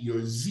 i.e. your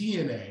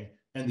ZNA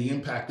and the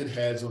impact it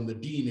has on the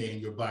DNA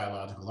and your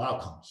biological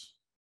outcomes.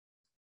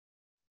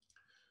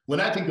 When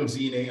I think of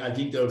ZNA, I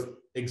think of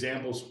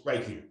examples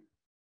right here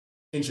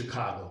in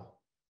Chicago.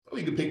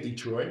 We could pick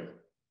Detroit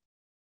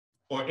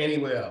or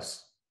anywhere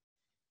else.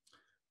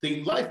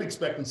 The life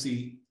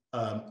expectancy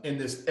in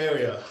this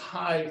area,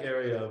 high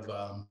area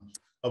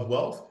of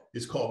wealth,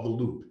 is called the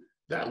loop.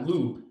 That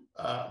loop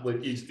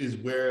is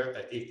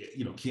where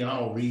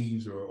Keanu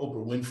Reeves or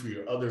Oprah Winfrey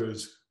or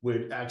others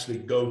would actually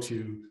go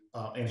to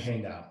and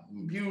hang out.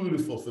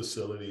 Beautiful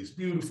facilities,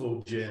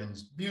 beautiful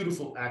gyms,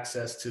 beautiful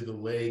access to the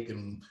lake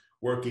and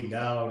working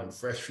out and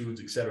fresh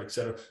foods, et cetera, et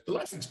cetera. The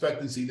life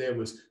expectancy there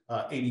was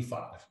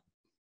 85.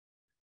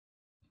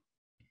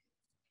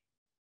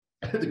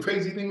 The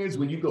crazy thing is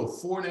when you go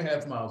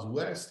 4.5 miles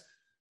west,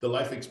 the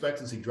life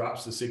expectancy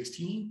drops to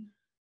 16.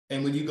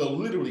 And when you go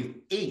literally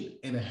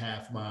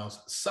 8.5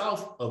 miles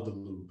south of the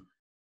loop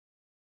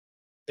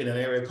in an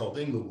area called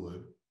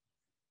Inglewood,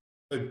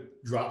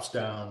 it drops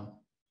down,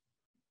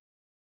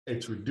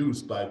 it's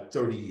reduced by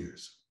 30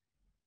 years.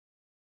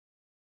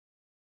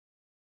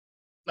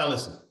 Now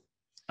listen,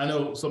 I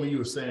know some of you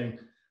are saying,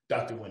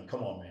 Dr. Winn,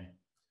 come on, man.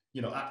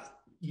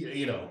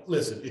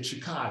 Listen, it's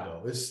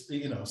Chicago. It's,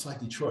 it's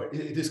like Detroit.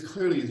 This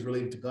clearly is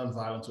related to gun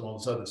violence and all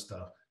this other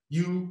stuff.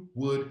 You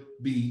would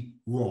be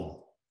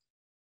wrong.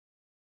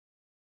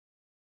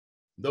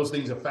 Those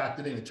things are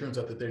factored in. It turns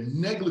out that they're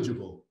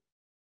negligible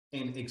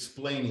in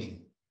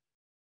explaining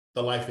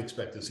the life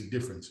expectancy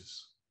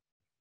differences.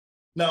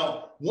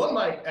 Now, one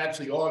might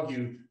actually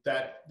argue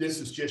that this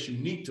is just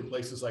unique to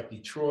places like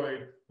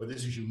Detroit, or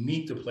this is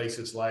unique to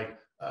places like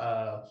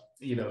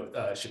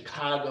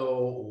Chicago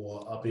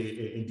or up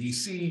in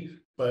DC,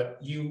 but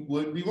you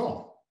would be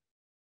wrong.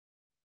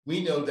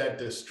 We know that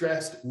the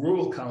stressed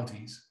rural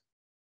counties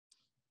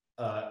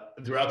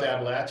throughout the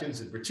Appalachians,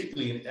 and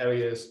particularly in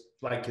areas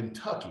like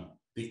Kentucky,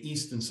 the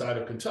eastern side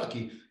of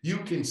Kentucky, you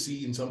can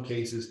see in some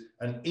cases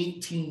an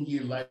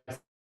 18-year life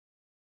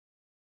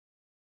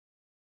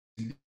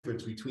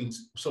difference between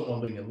someone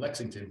living in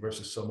Lexington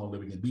versus someone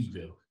living in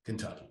Beeville,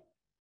 Kentucky.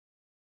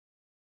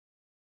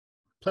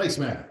 Place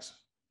matters.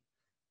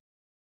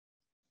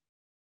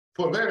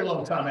 For a very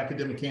long time,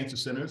 academic cancer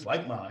centers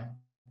like mine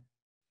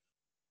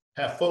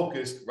have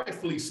focused,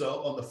 rightfully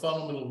so, on the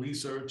fundamental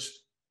research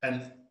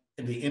and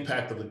the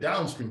impact of the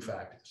downstream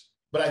factors.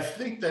 But I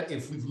think that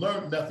if we've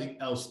learned nothing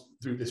else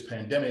through this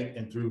pandemic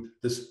and through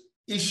this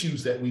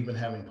issues that we've been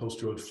having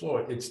post-George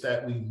Floyd, it's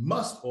that we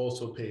must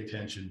also pay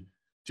attention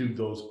to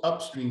those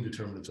upstream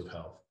determinants of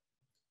health.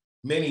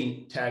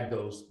 Many tag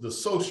those the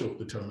social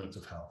determinants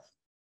of health.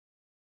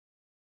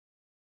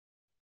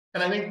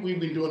 And I think we've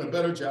been doing a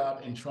better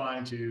job in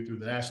trying to, through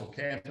the National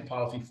Cancer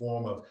Policy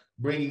Forum, of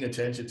bringing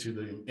attention to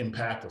the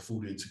impact of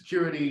food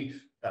insecurity,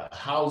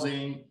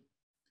 housing,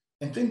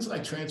 and things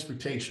like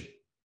transportation.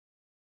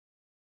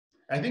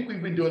 I think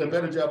we've been doing a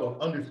better job of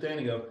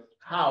understanding of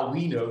how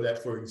we know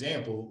that, for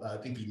example, I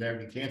think the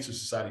American Cancer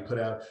Society put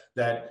out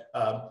that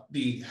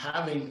the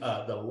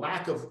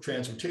lack of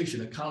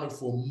transportation accounted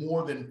for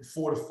more than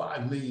 4 to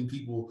 5 million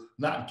people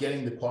not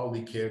getting the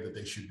quality care that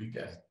they should be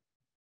getting.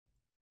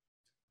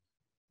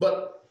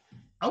 But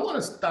I want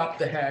to stop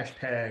the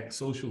hashtag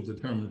social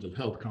determinants of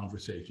health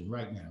conversation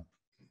right now.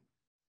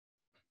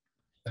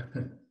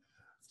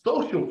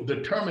 Social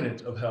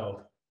determinants of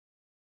health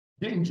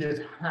didn't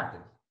just happen.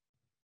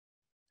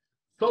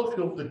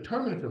 Social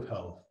determinants of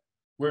health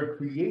were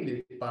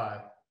created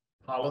by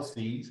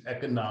policies,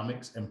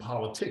 economics, and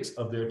politics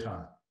of their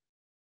time.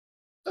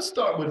 Let's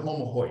start with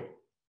Homer Hoyt,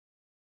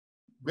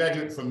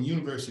 graduate from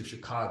University of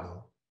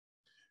Chicago,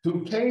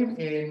 who came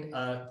in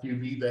to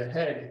be the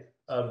head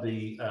of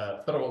the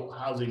Federal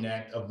Housing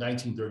Act of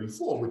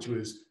 1934, which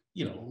was,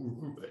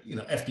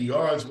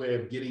 FDR's way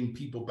of getting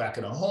people back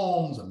in their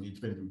homes. I mean, it's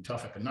been through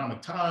tough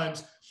economic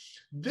times.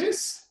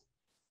 This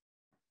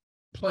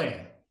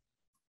plan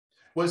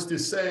was to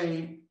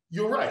say,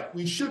 you're right,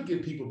 we should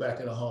get people back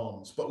in their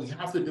homes, but we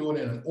have to do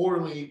it in an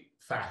orderly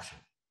fashion.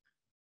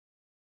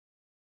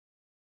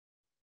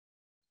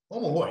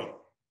 Homer Hoyt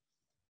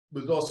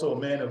was also a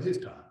man of his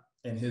time,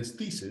 and his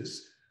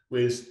thesis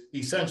was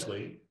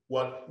essentially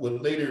what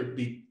would later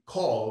be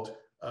called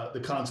the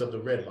concept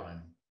of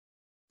redlining.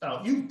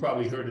 Now, you've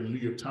probably heard in the New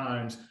York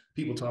Times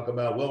People talk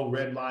about, well,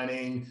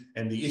 redlining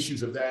and the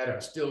issues of that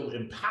are still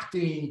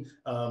impacting,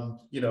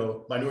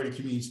 minority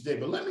communities today.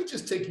 But let me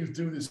just take you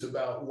through this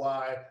about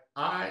why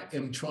I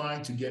am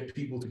trying to get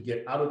people to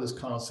get out of this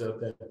concept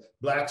that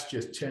Blacks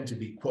just tend to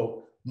be,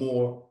 quote,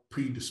 more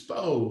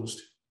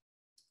predisposed,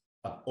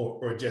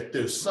 or just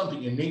there's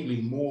something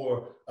innately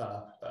more,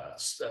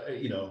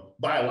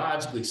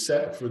 biologically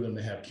set up for them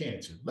to have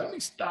cancer. Let me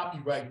stop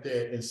you right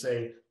there and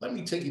say, let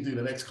me take you through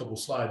the next couple of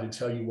slides and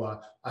tell you why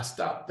I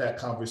stopped that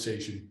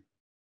conversation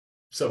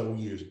several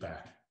years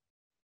back.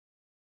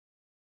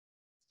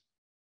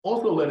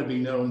 Also, let it be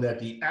known that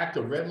the act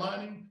of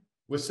redlining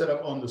was set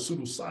up on the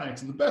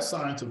pseudoscience and the best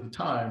science of the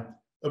time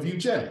of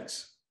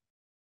eugenics.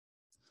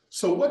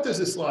 So what does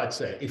this slide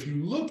say? If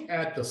you look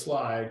at the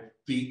slide,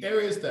 the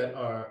areas that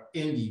are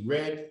in the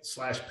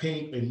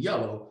red/pink and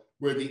yellow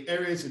were the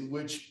areas in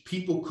which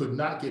people could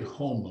not get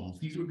home loans.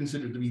 These were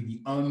considered to be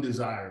the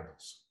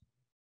undesirables.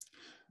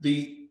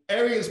 The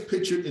areas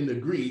pictured in the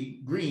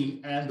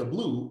green and the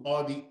blue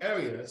are the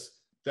areas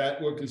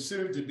that were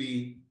considered to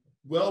be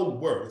well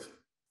worth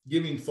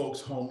giving folks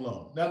home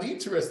loan. Now, the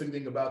interesting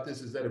thing about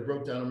this is that it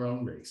broke down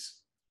around race.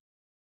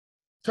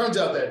 Turns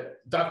out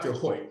that Dr.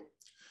 Hoyt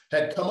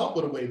had come up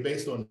with a way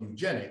based on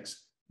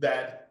eugenics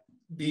that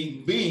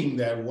being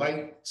that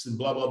whites and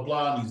blah, blah,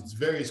 blah, and these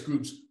various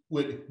groups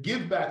would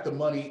give back the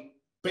money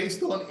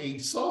based on a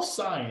soft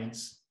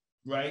science,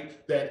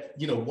 right? That,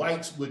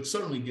 whites would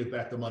certainly give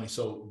back the money.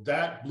 So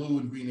that blue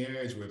and green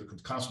areas where the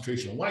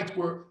concentration of whites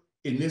were,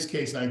 in this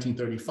case,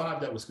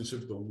 1935, that was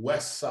considered the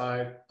west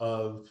side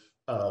of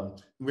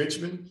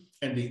Richmond,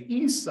 and the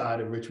east side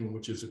of Richmond,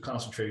 which is a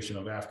concentration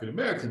of African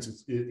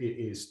Americans,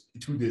 is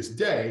to this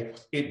day,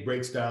 it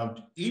breaks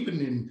down even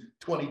in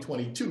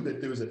 2022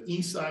 that there is an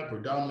east side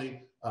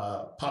predominantly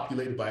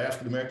populated by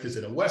African Americans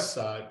and a west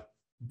side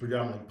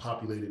predominantly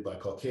populated by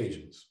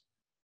Caucasians.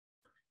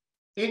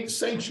 It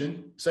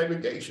sanctioned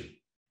segregation.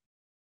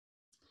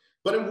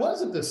 But it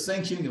wasn't the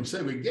sanctioning of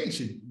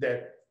segregation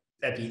that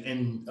at the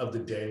end of the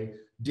day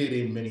did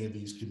in many of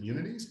these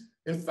communities.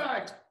 In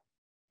fact,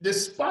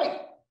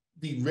 despite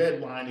the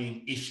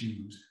redlining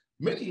issues,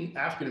 many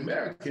African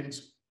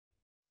Americans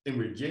in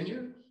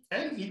Virginia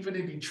and even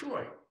in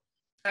Detroit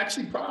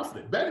actually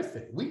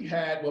benefited. We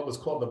had what was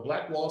called the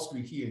Black Wall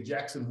Street here in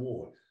Jackson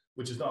Ward,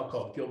 which is now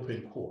called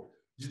Gilpin Court.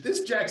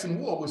 This Jackson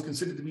Ward was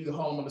considered to be the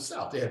home of the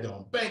South. They had their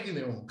own banking,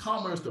 their own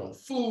commerce, their own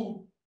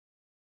food.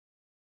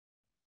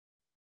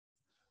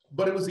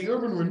 But it was the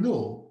urban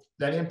renewal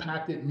that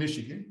impacted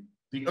Michigan,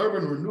 the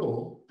urban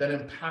renewal that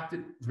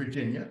impacted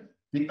Virginia,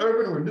 the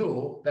urban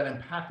renewal that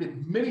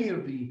impacted many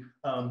of the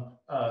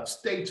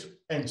states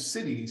and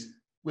cities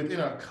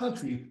within our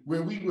country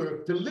where we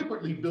were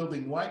deliberately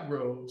building white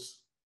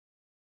roads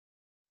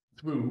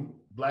through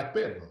Black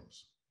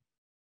bedrooms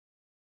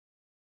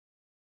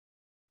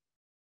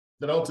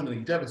that ultimately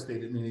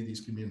devastated many of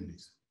these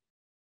communities.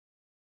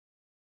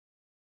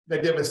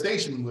 That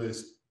devastation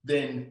was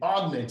then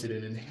augmented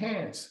and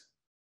enhanced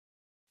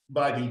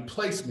by the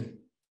placement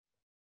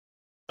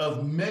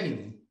of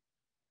many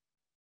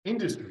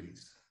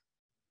industries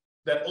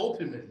that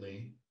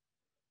ultimately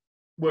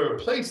were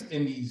placed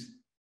in these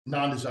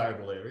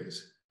non-desirable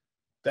areas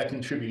that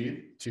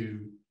contributed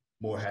to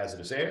more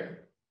hazardous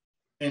air.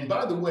 And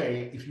by the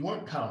way, if you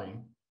weren't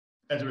counting,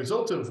 as a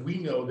result of, we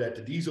know that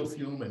the diesel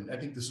fume, and I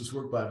think this was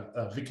work by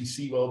Vicky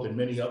Seawald and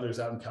many others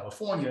out in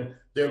California,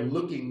 they're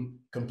looking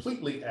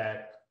completely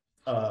at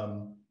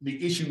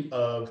the issue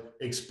of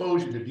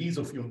exposure to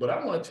diesel fume. But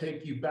I want to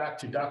take you back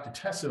to Dr.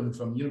 Tessum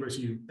from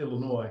University of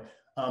Illinois,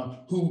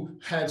 who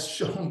has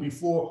shown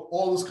before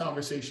all this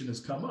conversation has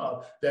come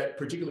up that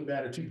particulate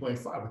matter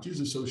 2.5, which is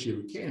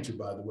associated with cancer,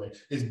 by the way,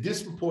 is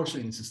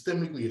disproportionately and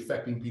systemically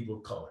affecting people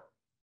of color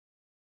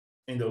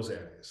in those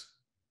areas.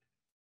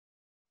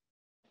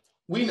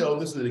 We know,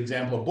 this is an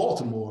example of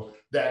Baltimore,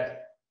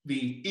 that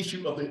the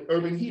issue of the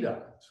urban heat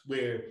islands,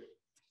 where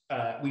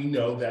we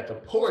know that the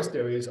poorest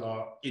areas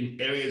are in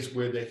areas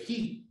where the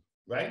heat,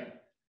 right,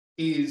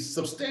 is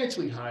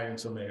substantially higher in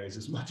some areas,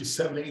 as much as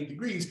 7 to 8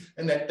 degrees,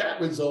 and that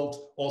results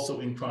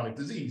also in chronic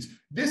disease.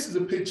 This is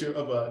a picture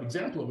of an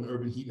example of an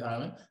urban heat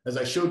island. As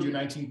I showed you in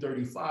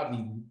 1935,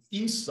 the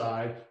east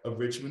side of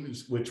Richmond,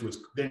 which was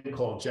then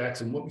called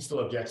Jackson, what we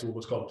still have Jackson, what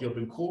was called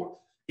Gilpin Court,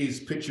 is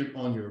pictured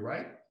on your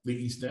right, the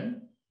east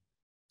end.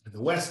 At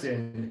the west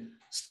end,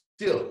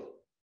 still,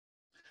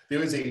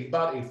 there is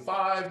about a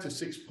 5 to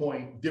 6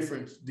 point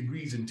difference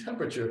degrees in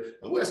temperature,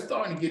 and we're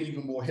starting to get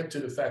even more hip to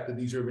the fact that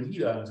these urban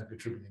heat islands are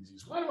contributing to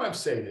disease. Why do I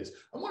say this?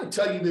 I want to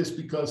tell you this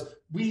because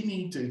we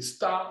need to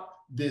stop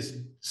this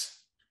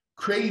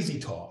crazy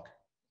talk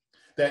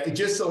that it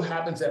just so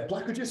happens that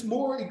Black are just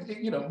more,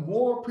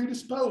 more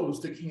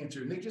predisposed to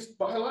cancer, and they just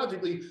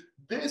biologically,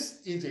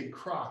 this is a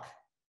crock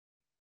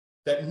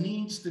that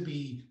needs to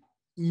be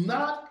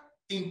not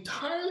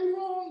entirely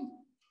wrong,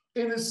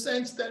 in the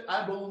sense that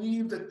I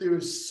believe that there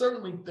is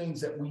certainly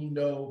things that we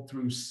know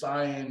through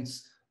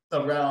science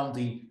around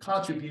the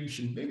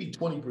contribution, maybe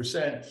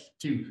 20%,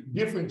 to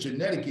different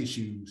genetic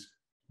issues.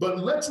 But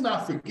let's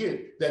not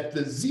forget that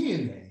the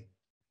ZNA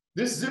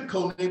This zip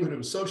code neighborhood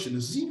of association, the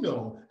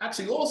genome,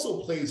 actually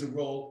also plays a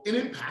role in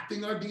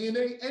impacting our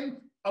DNA and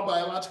our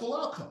biological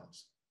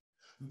outcomes.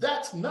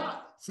 That's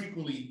not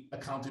frequently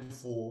accounted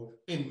for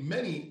in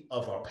many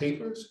of our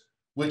papers,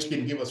 which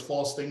can give us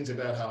false things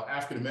about how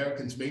African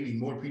Americans may be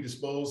more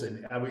predisposed.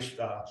 And I wish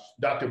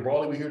Dr.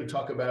 Brawley were here to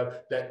talk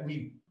about that.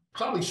 We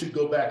probably should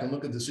go back and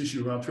look at this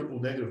issue around triple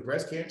negative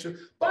breast cancer.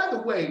 By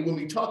the way, when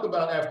we talk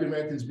about African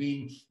Americans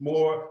being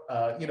more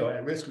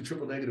at risk of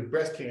triple negative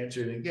breast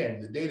cancer, and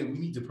again, the data, we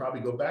need to probably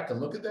go back and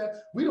look at that.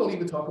 We don't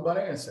even talk about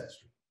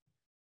ancestry.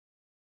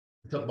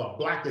 We talk about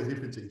Black as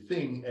if it's a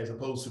thing as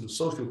opposed to the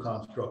social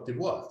construct it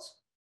was.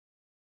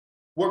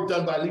 Work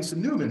done by Lisa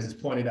Newman has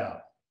pointed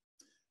out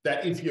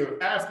that if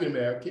you're African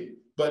American,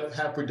 but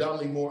have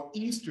predominantly more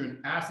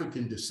Eastern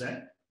African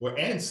descent or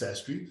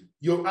ancestry,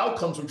 your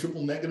outcomes from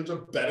triple negatives are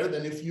better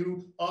than if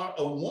you are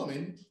a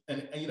woman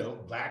and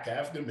Black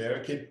African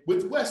American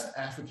with West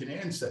African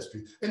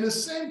ancestry. And the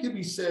same can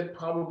be said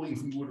probably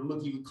if we were to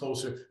look even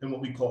closer in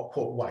what we call,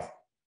 quote, white.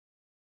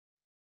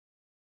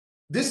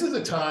 This is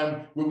a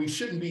time where we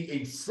shouldn't be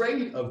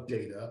afraid of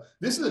data.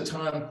 This is a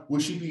time where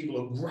we should be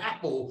able to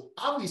grapple,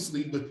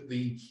 obviously, with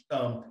the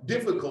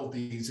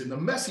difficulties and the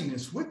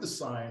messiness with the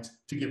science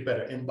to get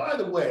better. And by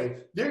the way,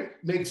 there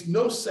makes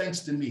no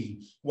sense to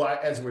me why,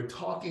 as we're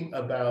talking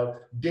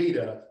about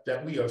data,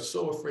 that we are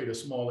so afraid of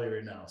small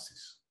area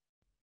analysis.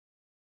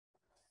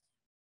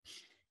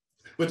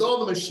 With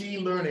all the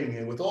machine learning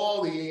and with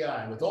all the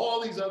AI and with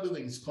all these other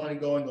things kind of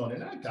going on,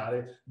 and I got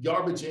it,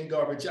 garbage in,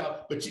 garbage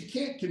out, but you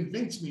can't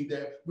convince me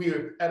that we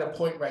are at a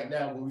point right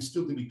now where we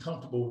still can be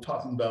comfortable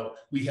talking about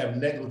we have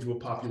negligible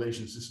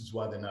populations. This is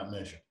why they're not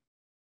measured.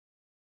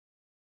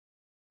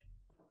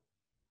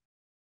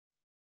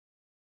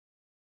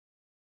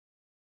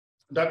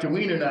 Dr.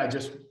 Winn and I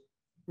just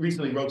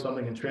recently wrote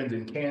something in Trends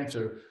in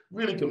Cancer,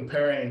 really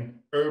comparing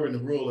urban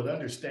and rural and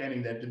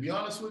understanding that, to be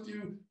honest with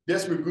you,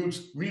 disparate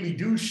groups really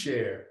do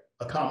share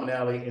a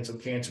commonality in some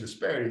cancer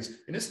disparities.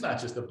 And it's not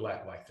just a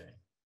Black-white thing.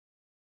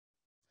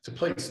 It's a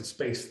place and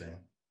space thing.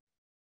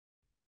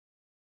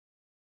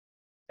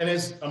 And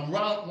as I'm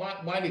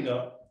winding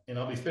up, and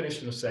I'll be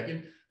finished in a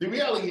second, the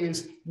reality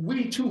is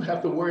we too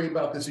have to worry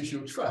about this issue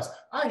of trust.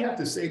 I have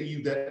to say to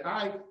you that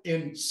I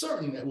am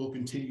certain that we'll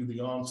continue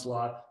the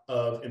onslaught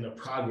of and the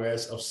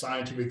progress of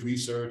scientific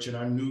research and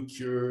our new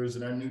cures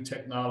and our new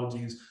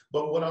technologies.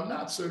 But what I'm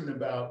not certain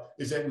about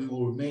is that we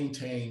will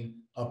maintain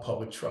a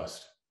public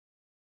trust.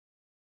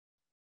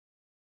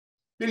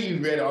 Many of you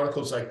read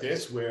articles like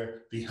this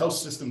where the health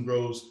system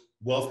grows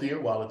wealthier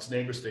while its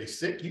neighbor stays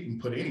sick. You can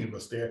put any of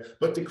us there.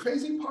 But the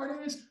crazy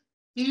part is,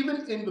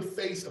 even in the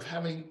face of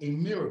having a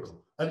miracle,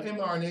 an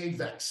mRNA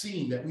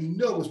vaccine that we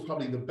know is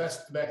probably the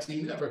best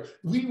vaccine ever,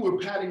 we were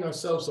patting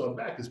ourselves on the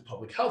back as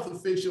public health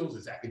officials,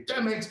 as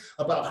academics,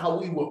 about how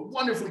we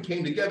wonderfully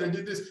came together and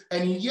did this.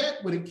 And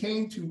yet, when it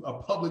came to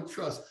a public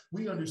trust,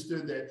 we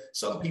understood that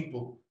some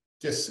people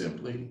just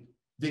simply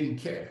didn't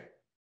care.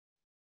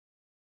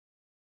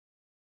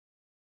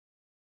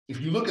 If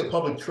you look at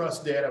public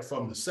trust data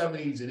from the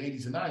 70s and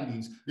 80s and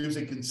 90s, there's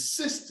a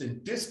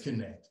consistent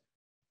disconnect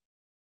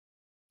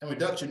and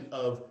reduction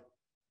of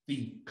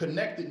the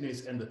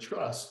connectedness and the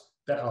trust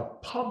that our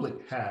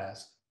public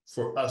has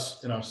for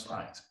us in our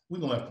science. We're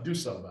gonna have to do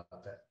something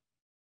about that.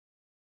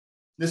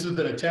 This is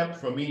an attempt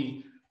for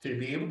me to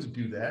be able to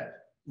do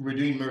that.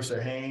 Radine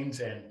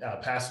Mercer-Haynes and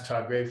Pastor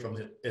Todd Gray from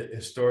the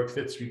historic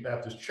Fifth Street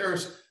Baptist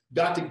Church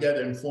got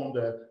together and formed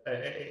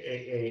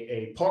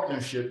a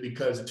partnership,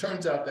 because it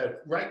turns out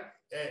that right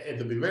at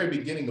the very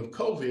beginning of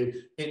COVID,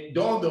 it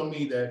dawned on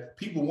me that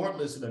people weren't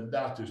listening to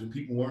doctors and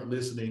people weren't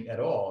listening at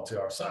all to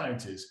our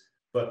scientists.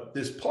 But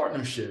this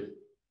partnership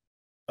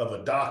of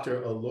a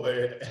doctor, a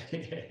lawyer,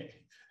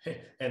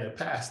 and a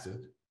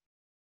pastor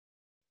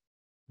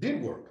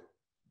did work.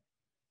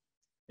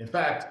 In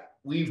fact,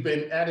 we've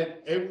been at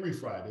it every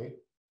Friday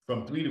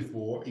from 3 to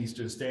 4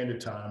 Eastern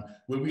Standard Time,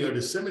 where we are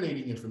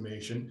disseminating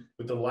information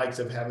with the likes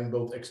of having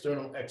both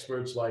external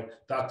experts like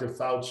Dr.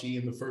 Fauci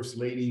and the First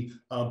Lady,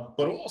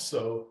 but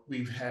also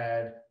we've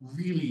had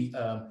really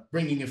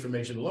bringing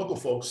information to local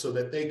folks so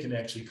that they can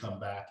actually come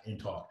back and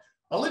talk.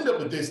 I'll end up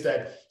with this,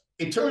 that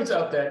it turns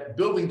out that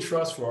building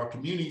trust for our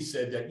community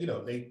said that,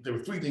 there were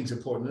 3 things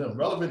important to them: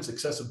 relevance,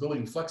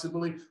 accessibility, and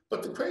flexibility.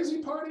 But the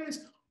crazy part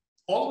is,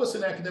 all of us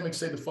in academics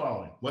say the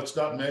following: what's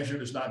not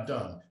measured is not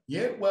done.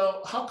 Yeah,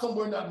 well, how come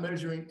we're not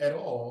measuring at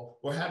all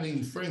or having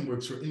any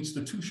frameworks for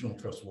institutional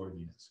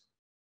trustworthiness?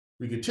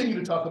 We continue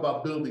to talk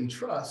about building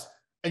trust,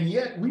 and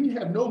yet we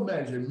have no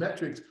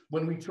metrics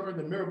when we turn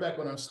the mirror back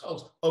on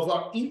ourselves of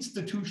our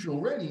institutional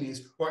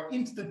readiness or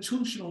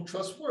institutional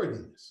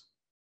trustworthiness.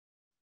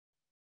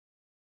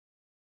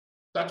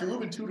 Dr.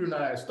 Ruben Tudor and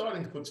I are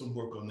starting to put some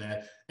work on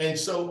that. And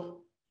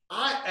so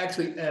I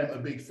actually am a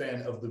big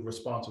fan of the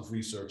responsive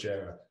research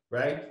era,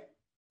 right?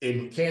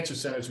 In cancer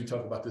centers, we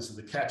talk about this as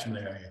a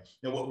catchment area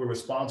and what we're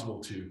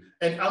responsible to.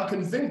 And I'm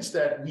convinced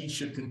that we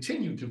should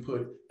continue to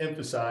put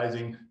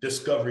emphasizing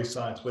discovery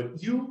science, but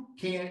you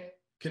can't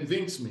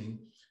convince me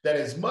that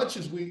as much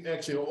as we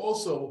actually are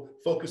also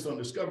focused on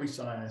discovery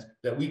science,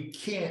 that we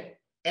can't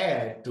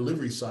add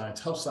delivery science,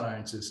 health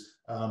sciences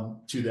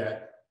to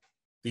that,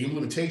 the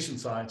implementation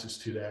sciences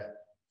to that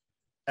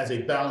as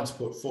a balanced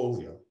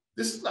portfolio.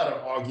 This is not an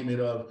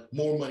argument of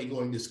more money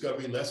going to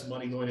discovery, less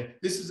money going in.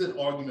 This is an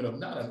argument of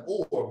not an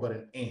or, but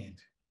an and.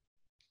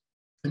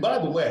 And by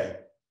the way,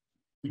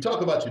 we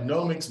talk about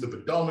genomics,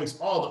 lipidomics,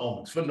 all the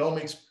omics,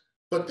 phenomics,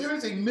 but there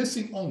is a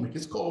missing omic.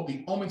 It's called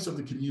the omics of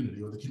the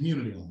community, or the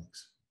community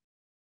omics.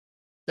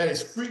 That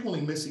is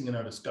frequently missing in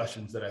our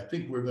discussions, that I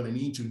think we're going to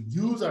need to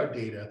use our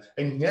data.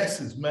 And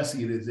yes, as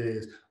messy as it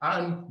is,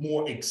 I'm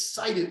more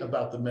excited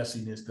about the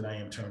messiness than I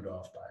am turned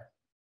off by it.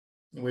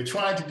 And we're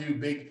trying to do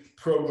big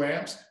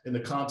programs in the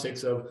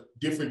context of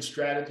different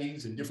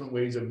strategies and different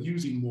ways of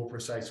using more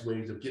precise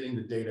ways of getting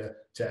the data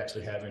to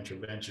actually have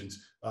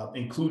interventions,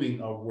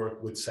 including our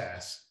work with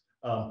SAS,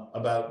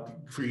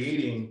 about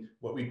creating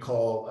what we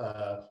call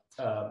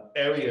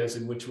areas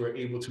in which we're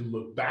able to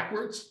look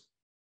backwards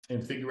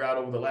and figure out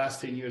over the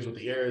last 10 years what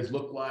the areas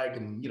look like,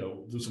 and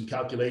do some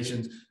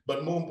calculations,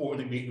 but more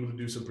importantly, be able to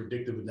do some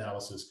predictive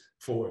analysis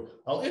forward.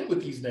 I'll end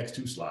with these next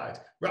two slides.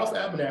 Ralph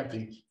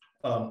Abernathy,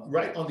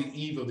 right on the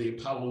eve of the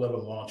Apollo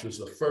 11 launch, was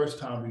the first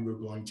time we were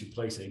going to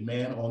place a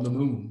man on the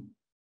moon,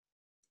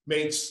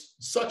 made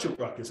such a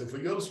ruckus. And for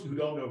those who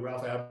don't know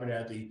Ralph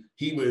Abernathy,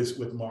 he was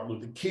with Martin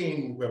Luther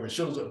King, Reverend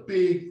Shultz, a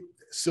big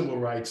civil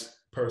rights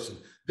person.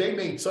 They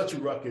made such a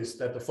ruckus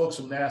that the folks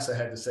from NASA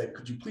had to say,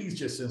 could you please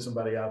just send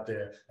somebody out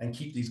there and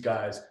keep these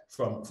guys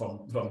from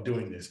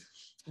doing this?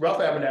 Ralph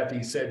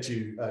Abernathy said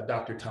to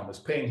Dr. Thomas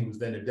Paine, who was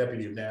then the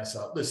deputy of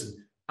NASA,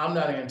 listen, I'm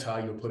not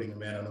anti you're putting a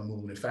man on the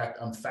moon. In fact,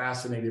 I'm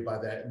fascinated by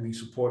that. We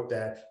support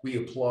that. We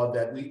applaud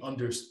that. We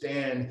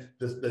understand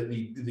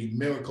the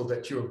miracle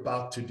that you're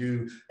about to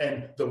do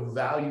and the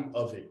value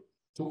of it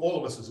to all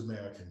of us as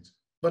Americans.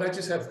 But I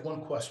just have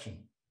one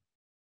question.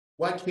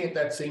 Why can't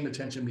that same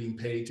attention be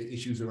paid to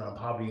issues around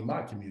poverty in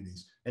my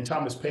communities? And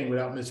Thomas Paine,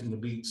 without missing the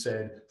beat,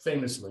 said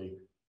famously,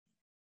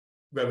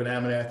 Reverend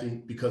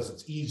Abernathy, because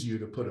it's easier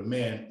to put a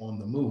man on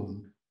the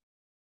moon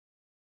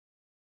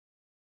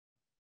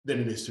than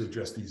it is to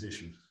address these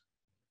issues.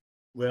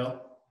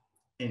 Well,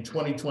 in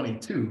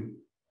 2022,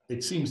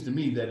 it seems to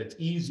me that it's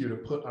easier to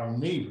put our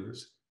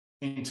neighbors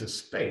into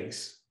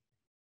space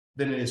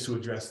than it is to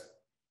address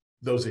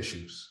those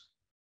issues.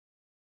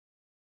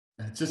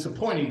 And it's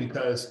disappointing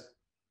because,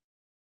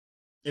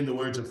 in the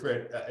words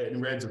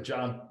of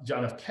John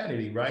F.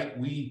 Kennedy, right?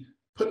 We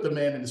put the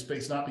man into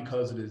space not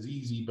because it is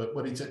easy, but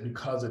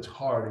because it's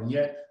hard. And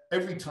yet,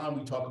 every time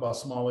we talk about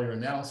small area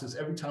analysis,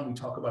 every time we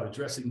talk about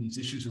addressing these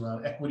issues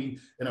around equity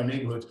in our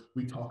neighborhoods,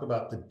 we talk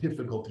about the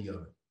difficulty of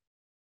it.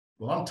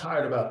 Well, I'm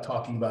tired about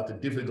talking about the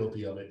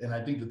difficulty of it. And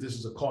I think that this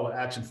is a call to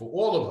action for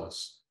all of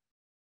us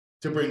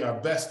to bring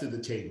our best to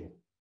the table,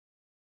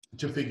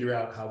 to figure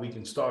out how we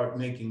can start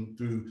making,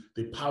 through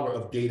the power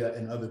of data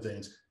and other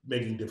things,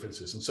 making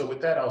differences. And so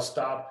with that, I'll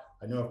stop.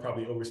 I know I've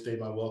probably overstayed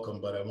my welcome,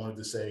 but I wanted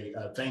to say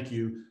thank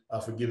you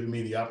for giving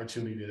me the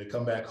opportunity to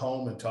come back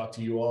home and talk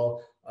to you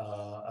all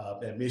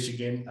at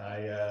Michigan.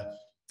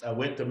 I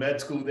went to med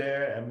school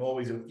there. I'm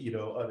always,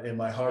 and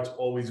my heart's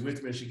always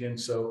with Michigan.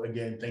 So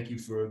again, thank you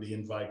for the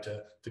invite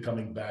to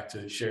coming back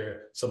to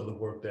share some of the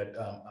work that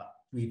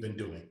we've been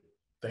doing.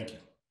 Thank you.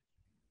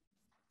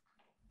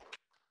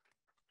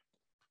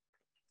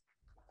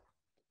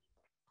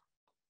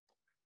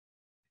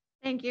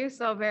 Thank you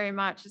so very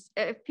much.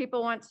 If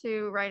people want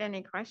to write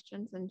any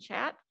questions in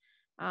chat,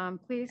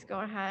 please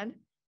go ahead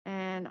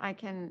and I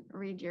can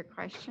read your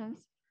questions.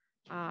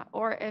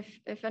 Or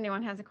if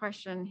anyone has a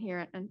question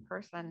here in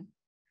person,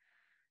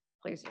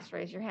 please just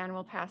raise your hand.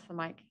 We'll pass the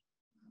mic.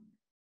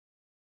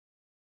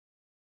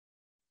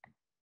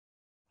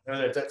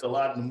 That's a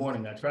lot in the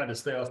morning. I tried to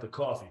stay off the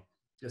coffee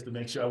just to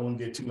make sure I wouldn't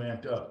get too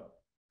amped up.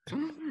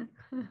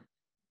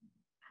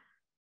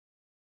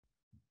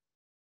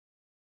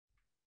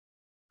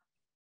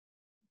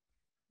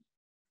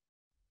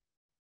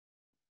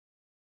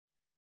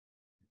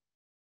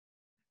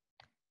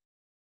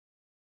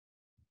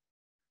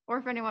 Or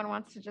if anyone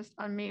wants to just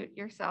unmute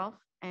yourself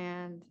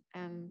and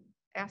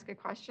ask a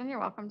question, you're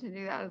welcome to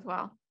do that as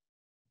well.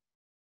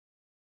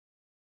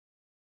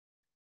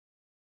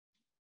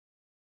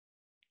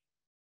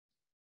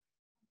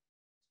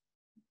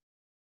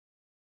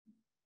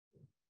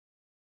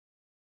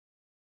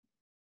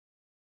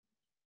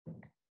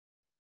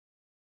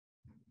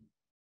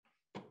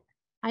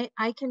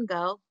 I can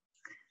go.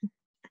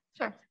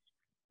 Sure.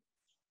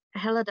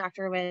 Hello,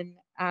 Dr. Winn.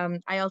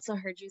 I also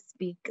heard you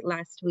speak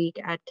last week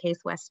at Case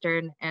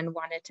Western and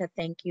wanted to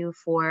thank you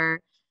for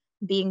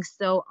being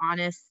so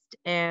honest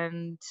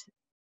and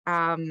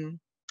I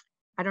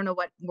don't know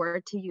what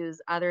word to use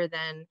other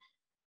than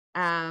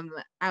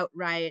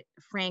outright,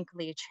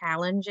 frankly,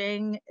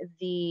 challenging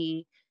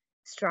the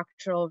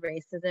structural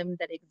racism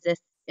that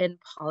exists in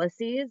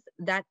policies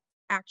that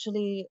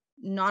actually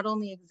not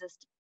only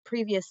exist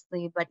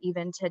previously, but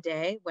even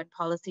today when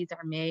policies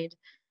are made.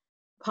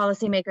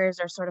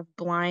 Policymakers are sort of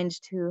blind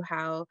to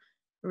how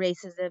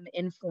racism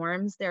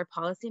informs their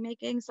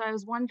policymaking. So I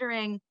was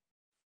wondering,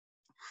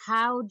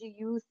 how do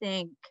you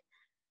think,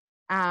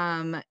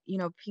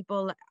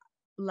 people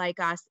like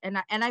us. And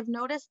I've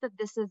noticed that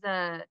this is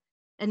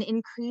an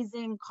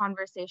increasing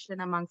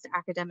conversation amongst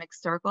academic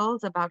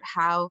circles about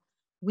how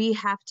we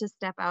have to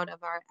step out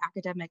of our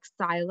academic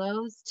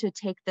silos to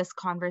take this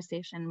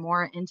conversation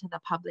more into the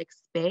public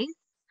space.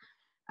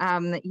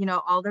 You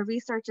know, all the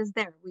research is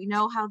there. We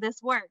know how this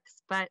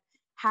works, but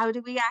how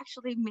do we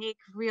actually make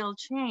real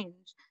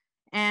change?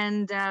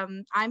 And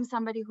I'm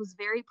somebody who's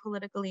very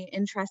politically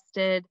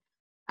interested.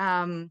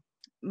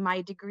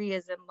 My degree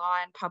is in law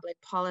and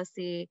public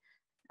policy.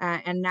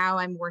 And now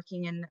I'm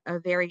working in a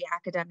very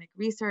academic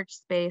research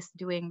space,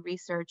 doing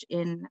research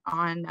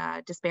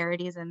on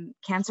disparities in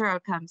cancer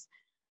outcomes.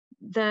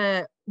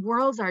 The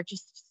worlds are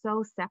just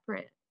so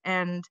separate,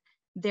 and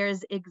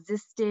there's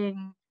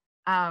existing,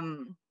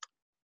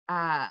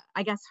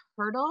 I guess,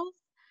 hurdles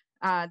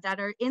that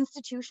are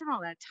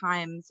institutional at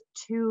times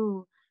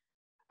to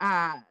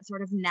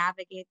sort of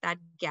navigate that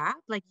gap.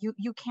 Like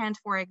you can't,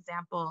 for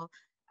example,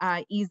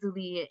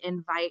 easily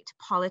invite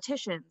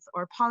politicians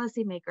or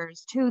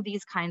policymakers to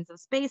these kinds of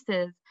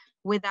spaces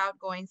without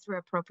going through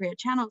appropriate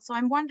channels. So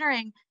I'm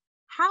wondering,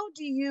 how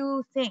do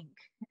you think,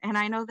 and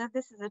I know that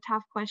this is a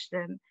tough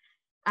question,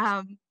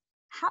 how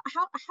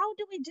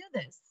do we do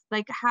this?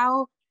 Like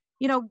how,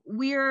 you know,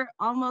 we're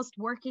almost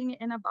working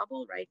in a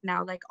bubble right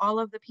now. Like all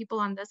of the people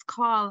on this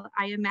call,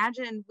 I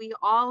imagine we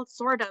all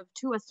sort of,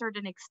 to a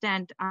certain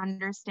extent,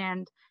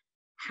 understand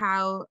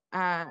how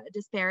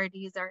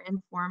disparities are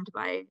informed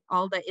by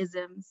all the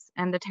isms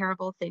and the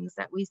terrible things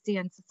that we see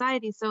in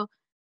society. So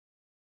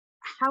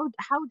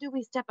how do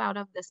we step out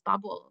of this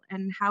bubble,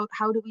 and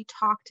how do we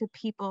talk to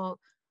people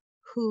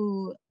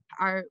who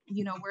are,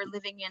 you know, we're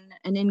living in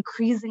an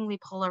increasingly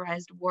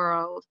polarized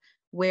world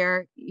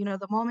where, you know,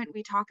 the moment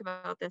we talk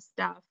about this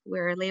stuff,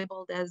 we're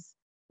labeled as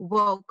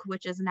woke,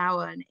 which is now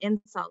an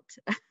insult.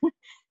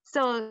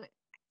 So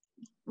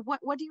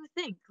what do you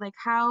think? Like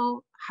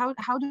how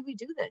do we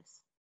do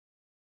this?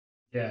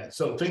 Yeah,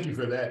 so thank you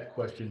for that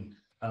question.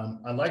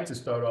 I'd like to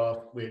start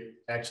off with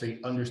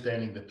actually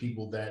understanding the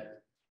people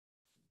that,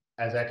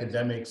 as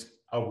academics,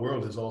 our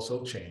world has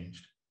also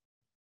changed.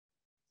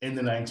 In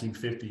the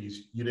 1950s,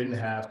 you didn't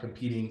have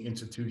competing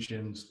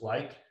institutions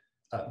like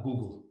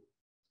Google,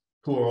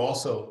 who are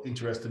also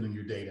interested in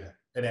your data,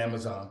 and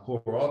Amazon, who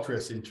are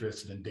also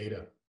interested in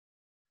data.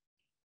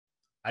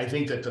 I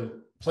think that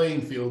the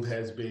playing field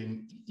has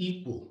been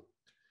equal,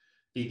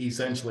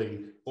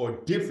 essentially,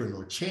 or different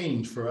or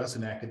changed for us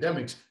in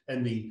academics.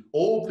 And the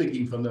old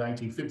thinking from the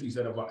 1950s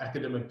that of our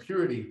academic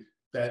purity,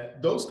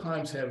 that those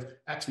times have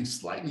actually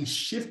slightly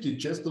shifted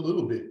just a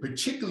little bit,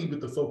 particularly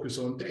with the focus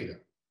on data.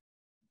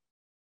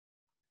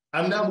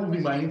 I'm now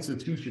moving my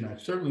institution,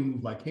 I've certainly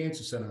moved my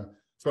cancer center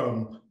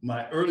from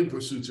my early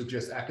pursuits of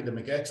just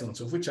academic excellence,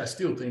 of which I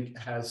still think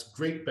has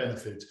great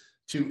benefits,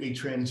 to a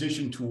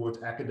transition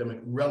towards academic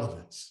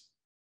relevance.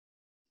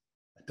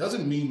 It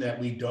doesn't mean that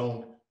we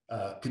don't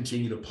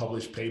continue to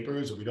publish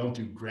papers or we don't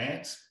do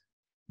grants,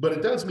 but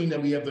it does mean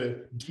that we have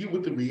to deal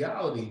with the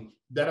reality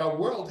that our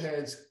world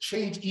has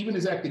changed, even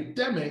as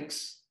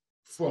academics,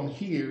 from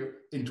here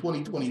in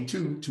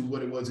 2022 to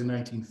what it was in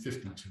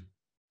 1952.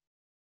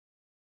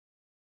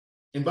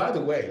 And by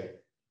the way,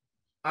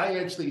 I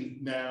actually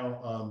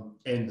now,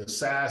 and the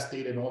SAS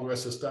data and all the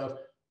rest of the stuff,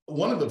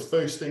 one of the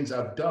first things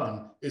I've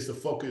done is to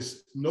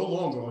focus no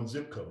longer on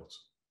zip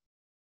codes.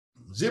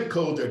 Zip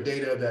codes are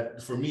data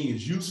that for me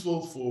is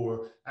useful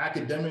for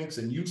academics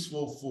and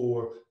useful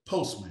for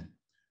postmen,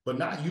 but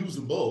not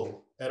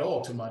usable at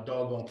all to my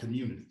doggone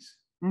communities.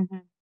 Mm-hmm.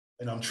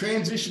 And I'm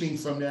transitioning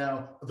from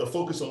now the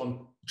focus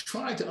on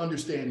trying to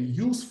understand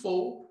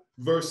useful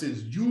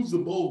versus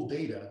usable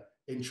data,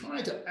 and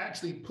trying to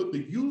actually put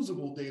the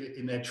usable data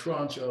in that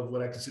tranche of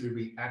what I consider to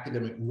be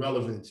academic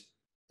relevant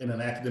and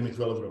an academic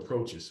relevant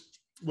approaches.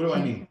 What do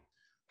I mean?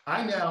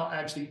 I now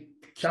actually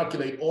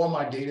calculate all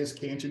my data,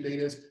 cancer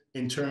data,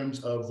 in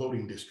terms of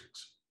voting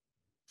districts,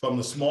 from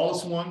the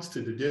smallest ones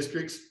to the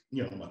districts,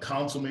 you know, my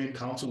councilmen,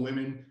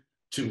 councilwomen,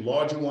 to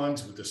larger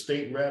ones with the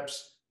state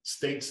reps,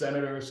 state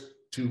senators,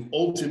 to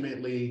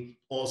ultimately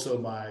also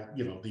my,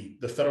 you know,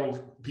 the federal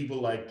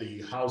people like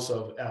the House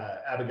of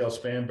Abigail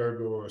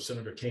Spanberger or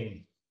Senator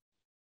Kane.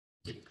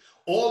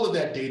 All of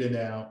that data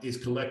now is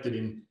collected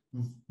in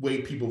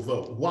way people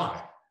vote.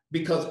 Why?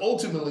 Because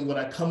ultimately when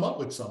I come up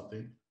with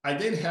something, I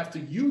then have to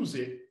use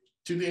it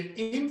to then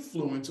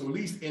influence or at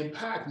least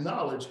impact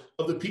knowledge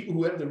of the people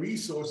who have the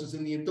resources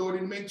and the authority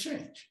to make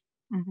change.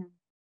 Mm-hmm.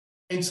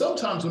 And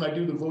sometimes when I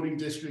do the voting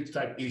districts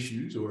type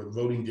issues or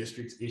voting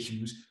districts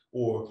issues,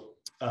 or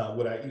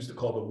what I used to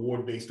call the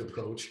ward-based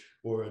approach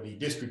or the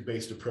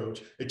district-based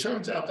approach, it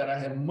turns out that I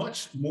have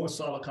much more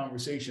solid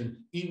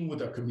conversation even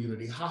with our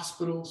community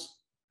hospitals,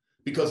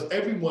 because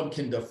everyone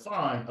can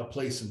define a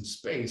place in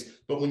space.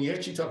 But when you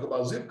actually talk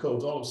about zip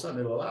codes, all of a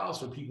sudden it allows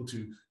for people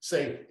to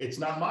say, it's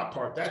not my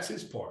part, that's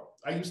his part.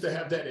 I used to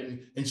have that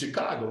in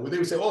Chicago, where they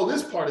would say, oh,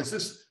 this part is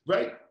this,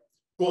 right?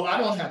 Well, I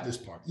don't have this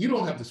part. You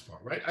don't have this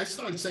part, right? I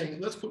started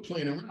saying, let's quit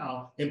playing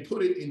around and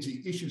put it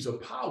into issues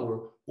of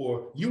power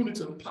or units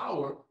of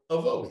power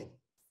of voting.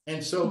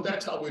 And so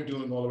that's how we're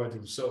doing all of our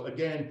things. So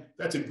again,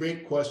 that's a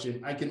great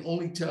question. I can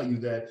only tell you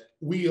that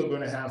we are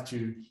going to have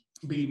to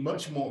be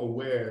much more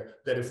aware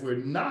that if we're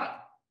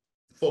not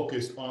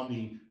focused on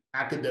the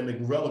academic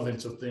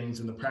relevance of things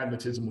and the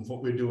pragmatism of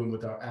what we're doing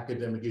with our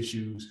academic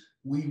issues,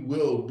 we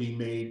will be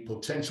made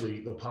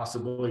potentially the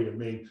possibility of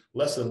made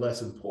less and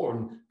less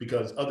important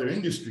because other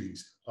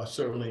industries are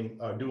certainly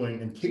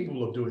doing and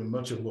capable of doing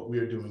much of what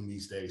we're doing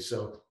these days.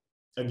 So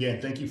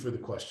again, thank you for the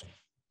question.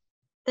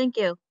 Thank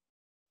you.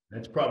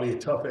 That's probably a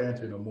tough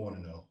answer in the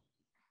morning though.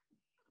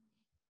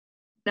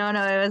 No,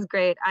 it was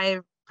great. I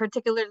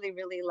particularly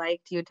really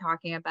liked you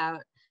talking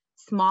about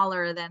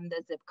smaller than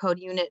the zip code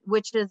unit,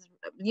 which is,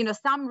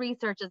 some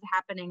research is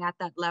happening at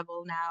that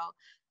level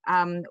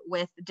now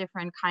with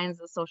different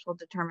kinds of social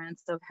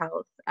determinants of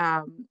health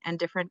and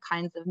different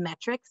kinds of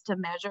metrics to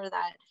measure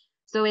that.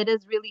 So it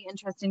is really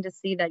interesting to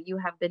see that you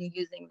have been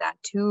using that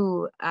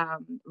to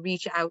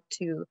reach out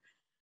to,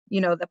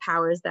 the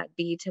powers that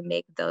be to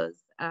make those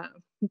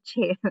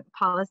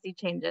policy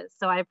changes.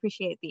 So I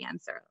appreciate the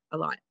answer a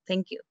lot.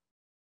 Thank you.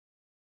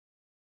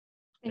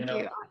 Thank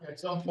you. At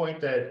some point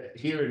that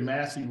here in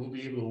Massey, we'll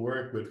be able to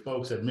work with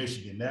folks at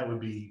Michigan. That would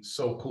be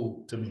so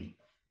cool to me.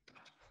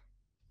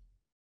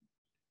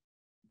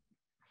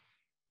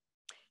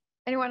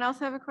 Anyone else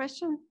have a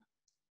question?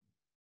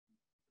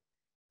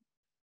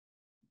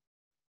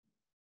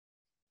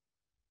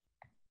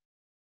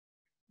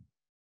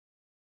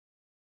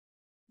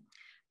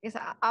 I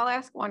guess I'll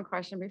ask one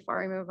question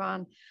before we move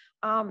on.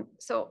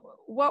 So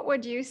what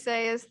would you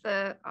say is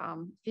if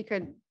you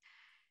could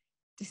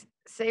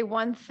say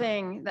one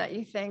thing that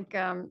you think,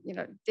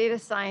 data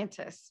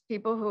scientists,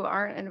 people who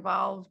aren't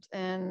involved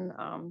in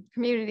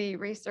community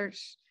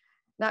research,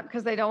 not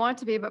because they don't want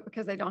to be, but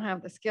because they don't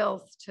have the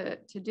skills to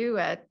do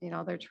it.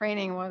 Their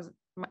training was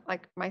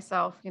like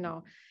myself,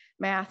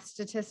 math,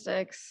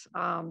 statistics.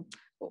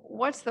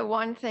 What's the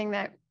one thing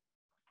that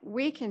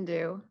we can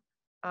do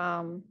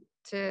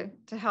to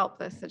help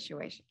this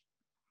situation?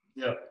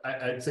 Yeah,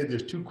 I'd say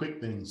there's two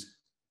quick things.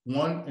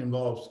 One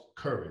involves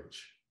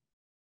courage.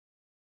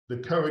 The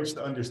courage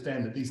to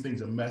understand that these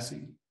things are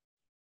messy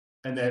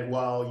and that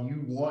while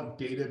you want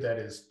data that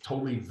is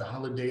totally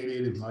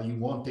validated and while you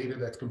want data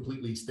that's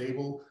completely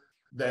stable,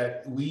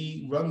 that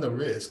we run the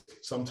risk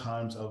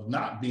sometimes of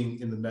not being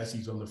in the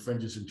messies on the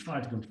fringes and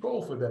trying to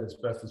control for that as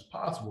best as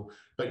possible.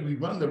 But we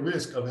run the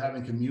risk of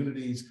having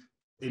communities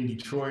in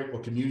Detroit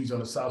or communities on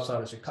the south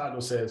side of Chicago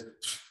says,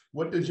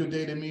 what does your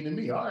data mean to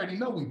me? I already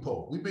know we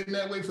poll. We've been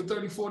that way for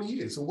 30, 40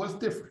 years. So what's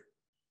different?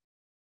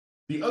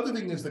 The other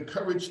thing is the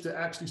courage to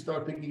actually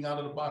start thinking out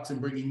of the box and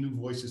bringing new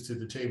voices to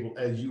the table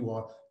as you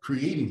are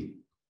creating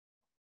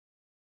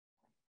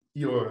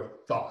your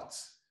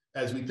thoughts.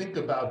 As we think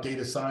about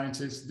data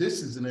scientists,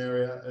 this is an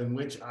area in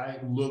which I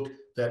look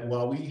that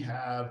while we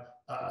have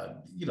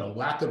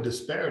lack of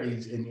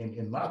disparities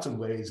in lots of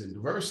ways and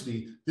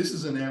diversity, this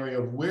is an area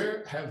of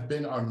where have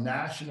been our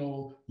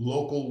national,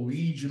 local,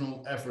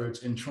 regional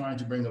efforts in trying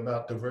to bring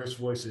about diverse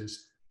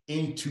voices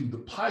into the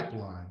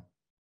pipeline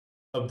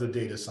of the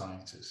data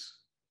scientists.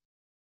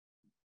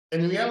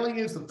 And the reality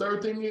is, the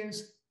third thing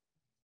is,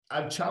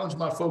 I've challenged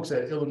my folks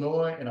at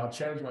Illinois and I'll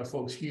challenge my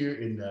folks here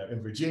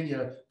in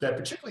Virginia that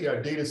particularly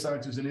our data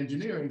scientists and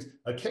engineering,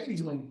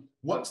 occasionally,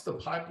 what's the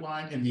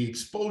pipeline and the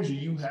exposure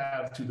you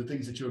have to the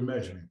things that you're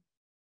measuring?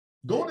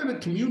 Going in the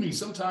community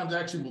sometimes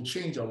actually will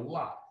change a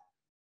lot.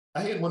 I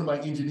had one of my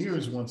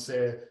engineers once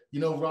said,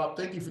 Rob,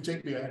 thank you for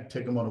taking me. I had to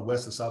take him on the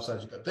west and south side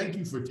of Chicago. Thank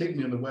you for taking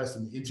me on the west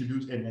and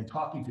introduce and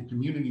talking to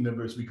community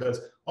members, because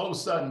all of a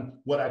sudden,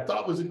 what I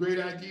thought was a great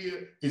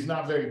idea is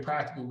not very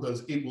practical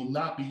because it will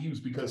not be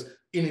used, because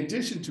in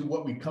addition to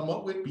what we come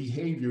up with,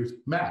 behaviors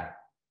matter.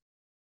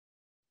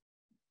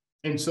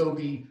 And so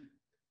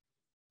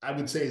I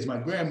would say as my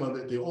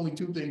grandmother, the only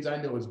two things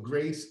I know is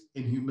grace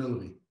and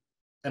humility,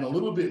 and a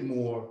little bit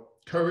more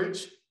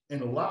courage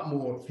and a lot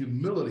more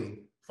humility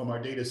from our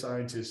data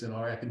scientists and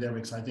our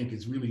academics, I think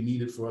is really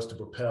needed for us to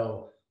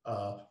propel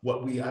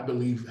what I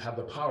believe, have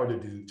the power to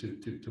do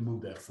to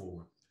move that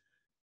forward.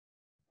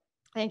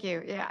 Thank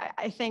you. Yeah,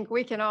 I think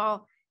we can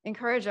all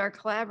encourage our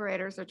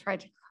collaborators or try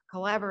to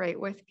collaborate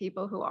with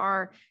people who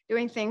are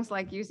doing things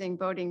like using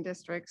voting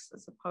districts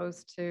as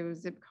opposed to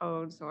zip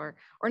codes or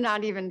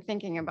not even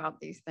thinking about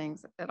these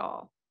things at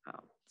all.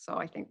 So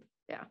I think,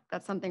 yeah,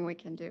 that's something we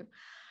can do.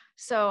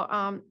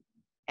 So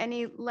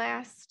any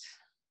last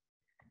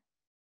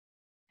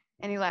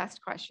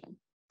question?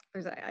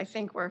 I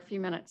think we're a few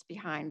minutes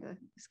behind the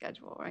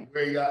schedule, right?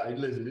 Where y'all,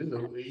 listen,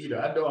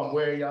 I know I'm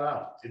wearing y'all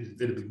out at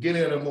the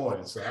beginning of the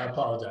morning, so I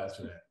apologize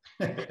for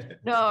that.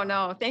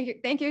 No,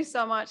 thank you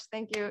so much.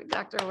 Thank you,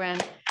 Dr. Winn.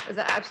 It was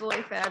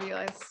absolutely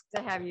fabulous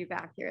to have you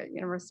back here at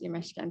University of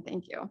Michigan.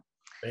 Thank you.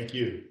 Thank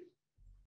you.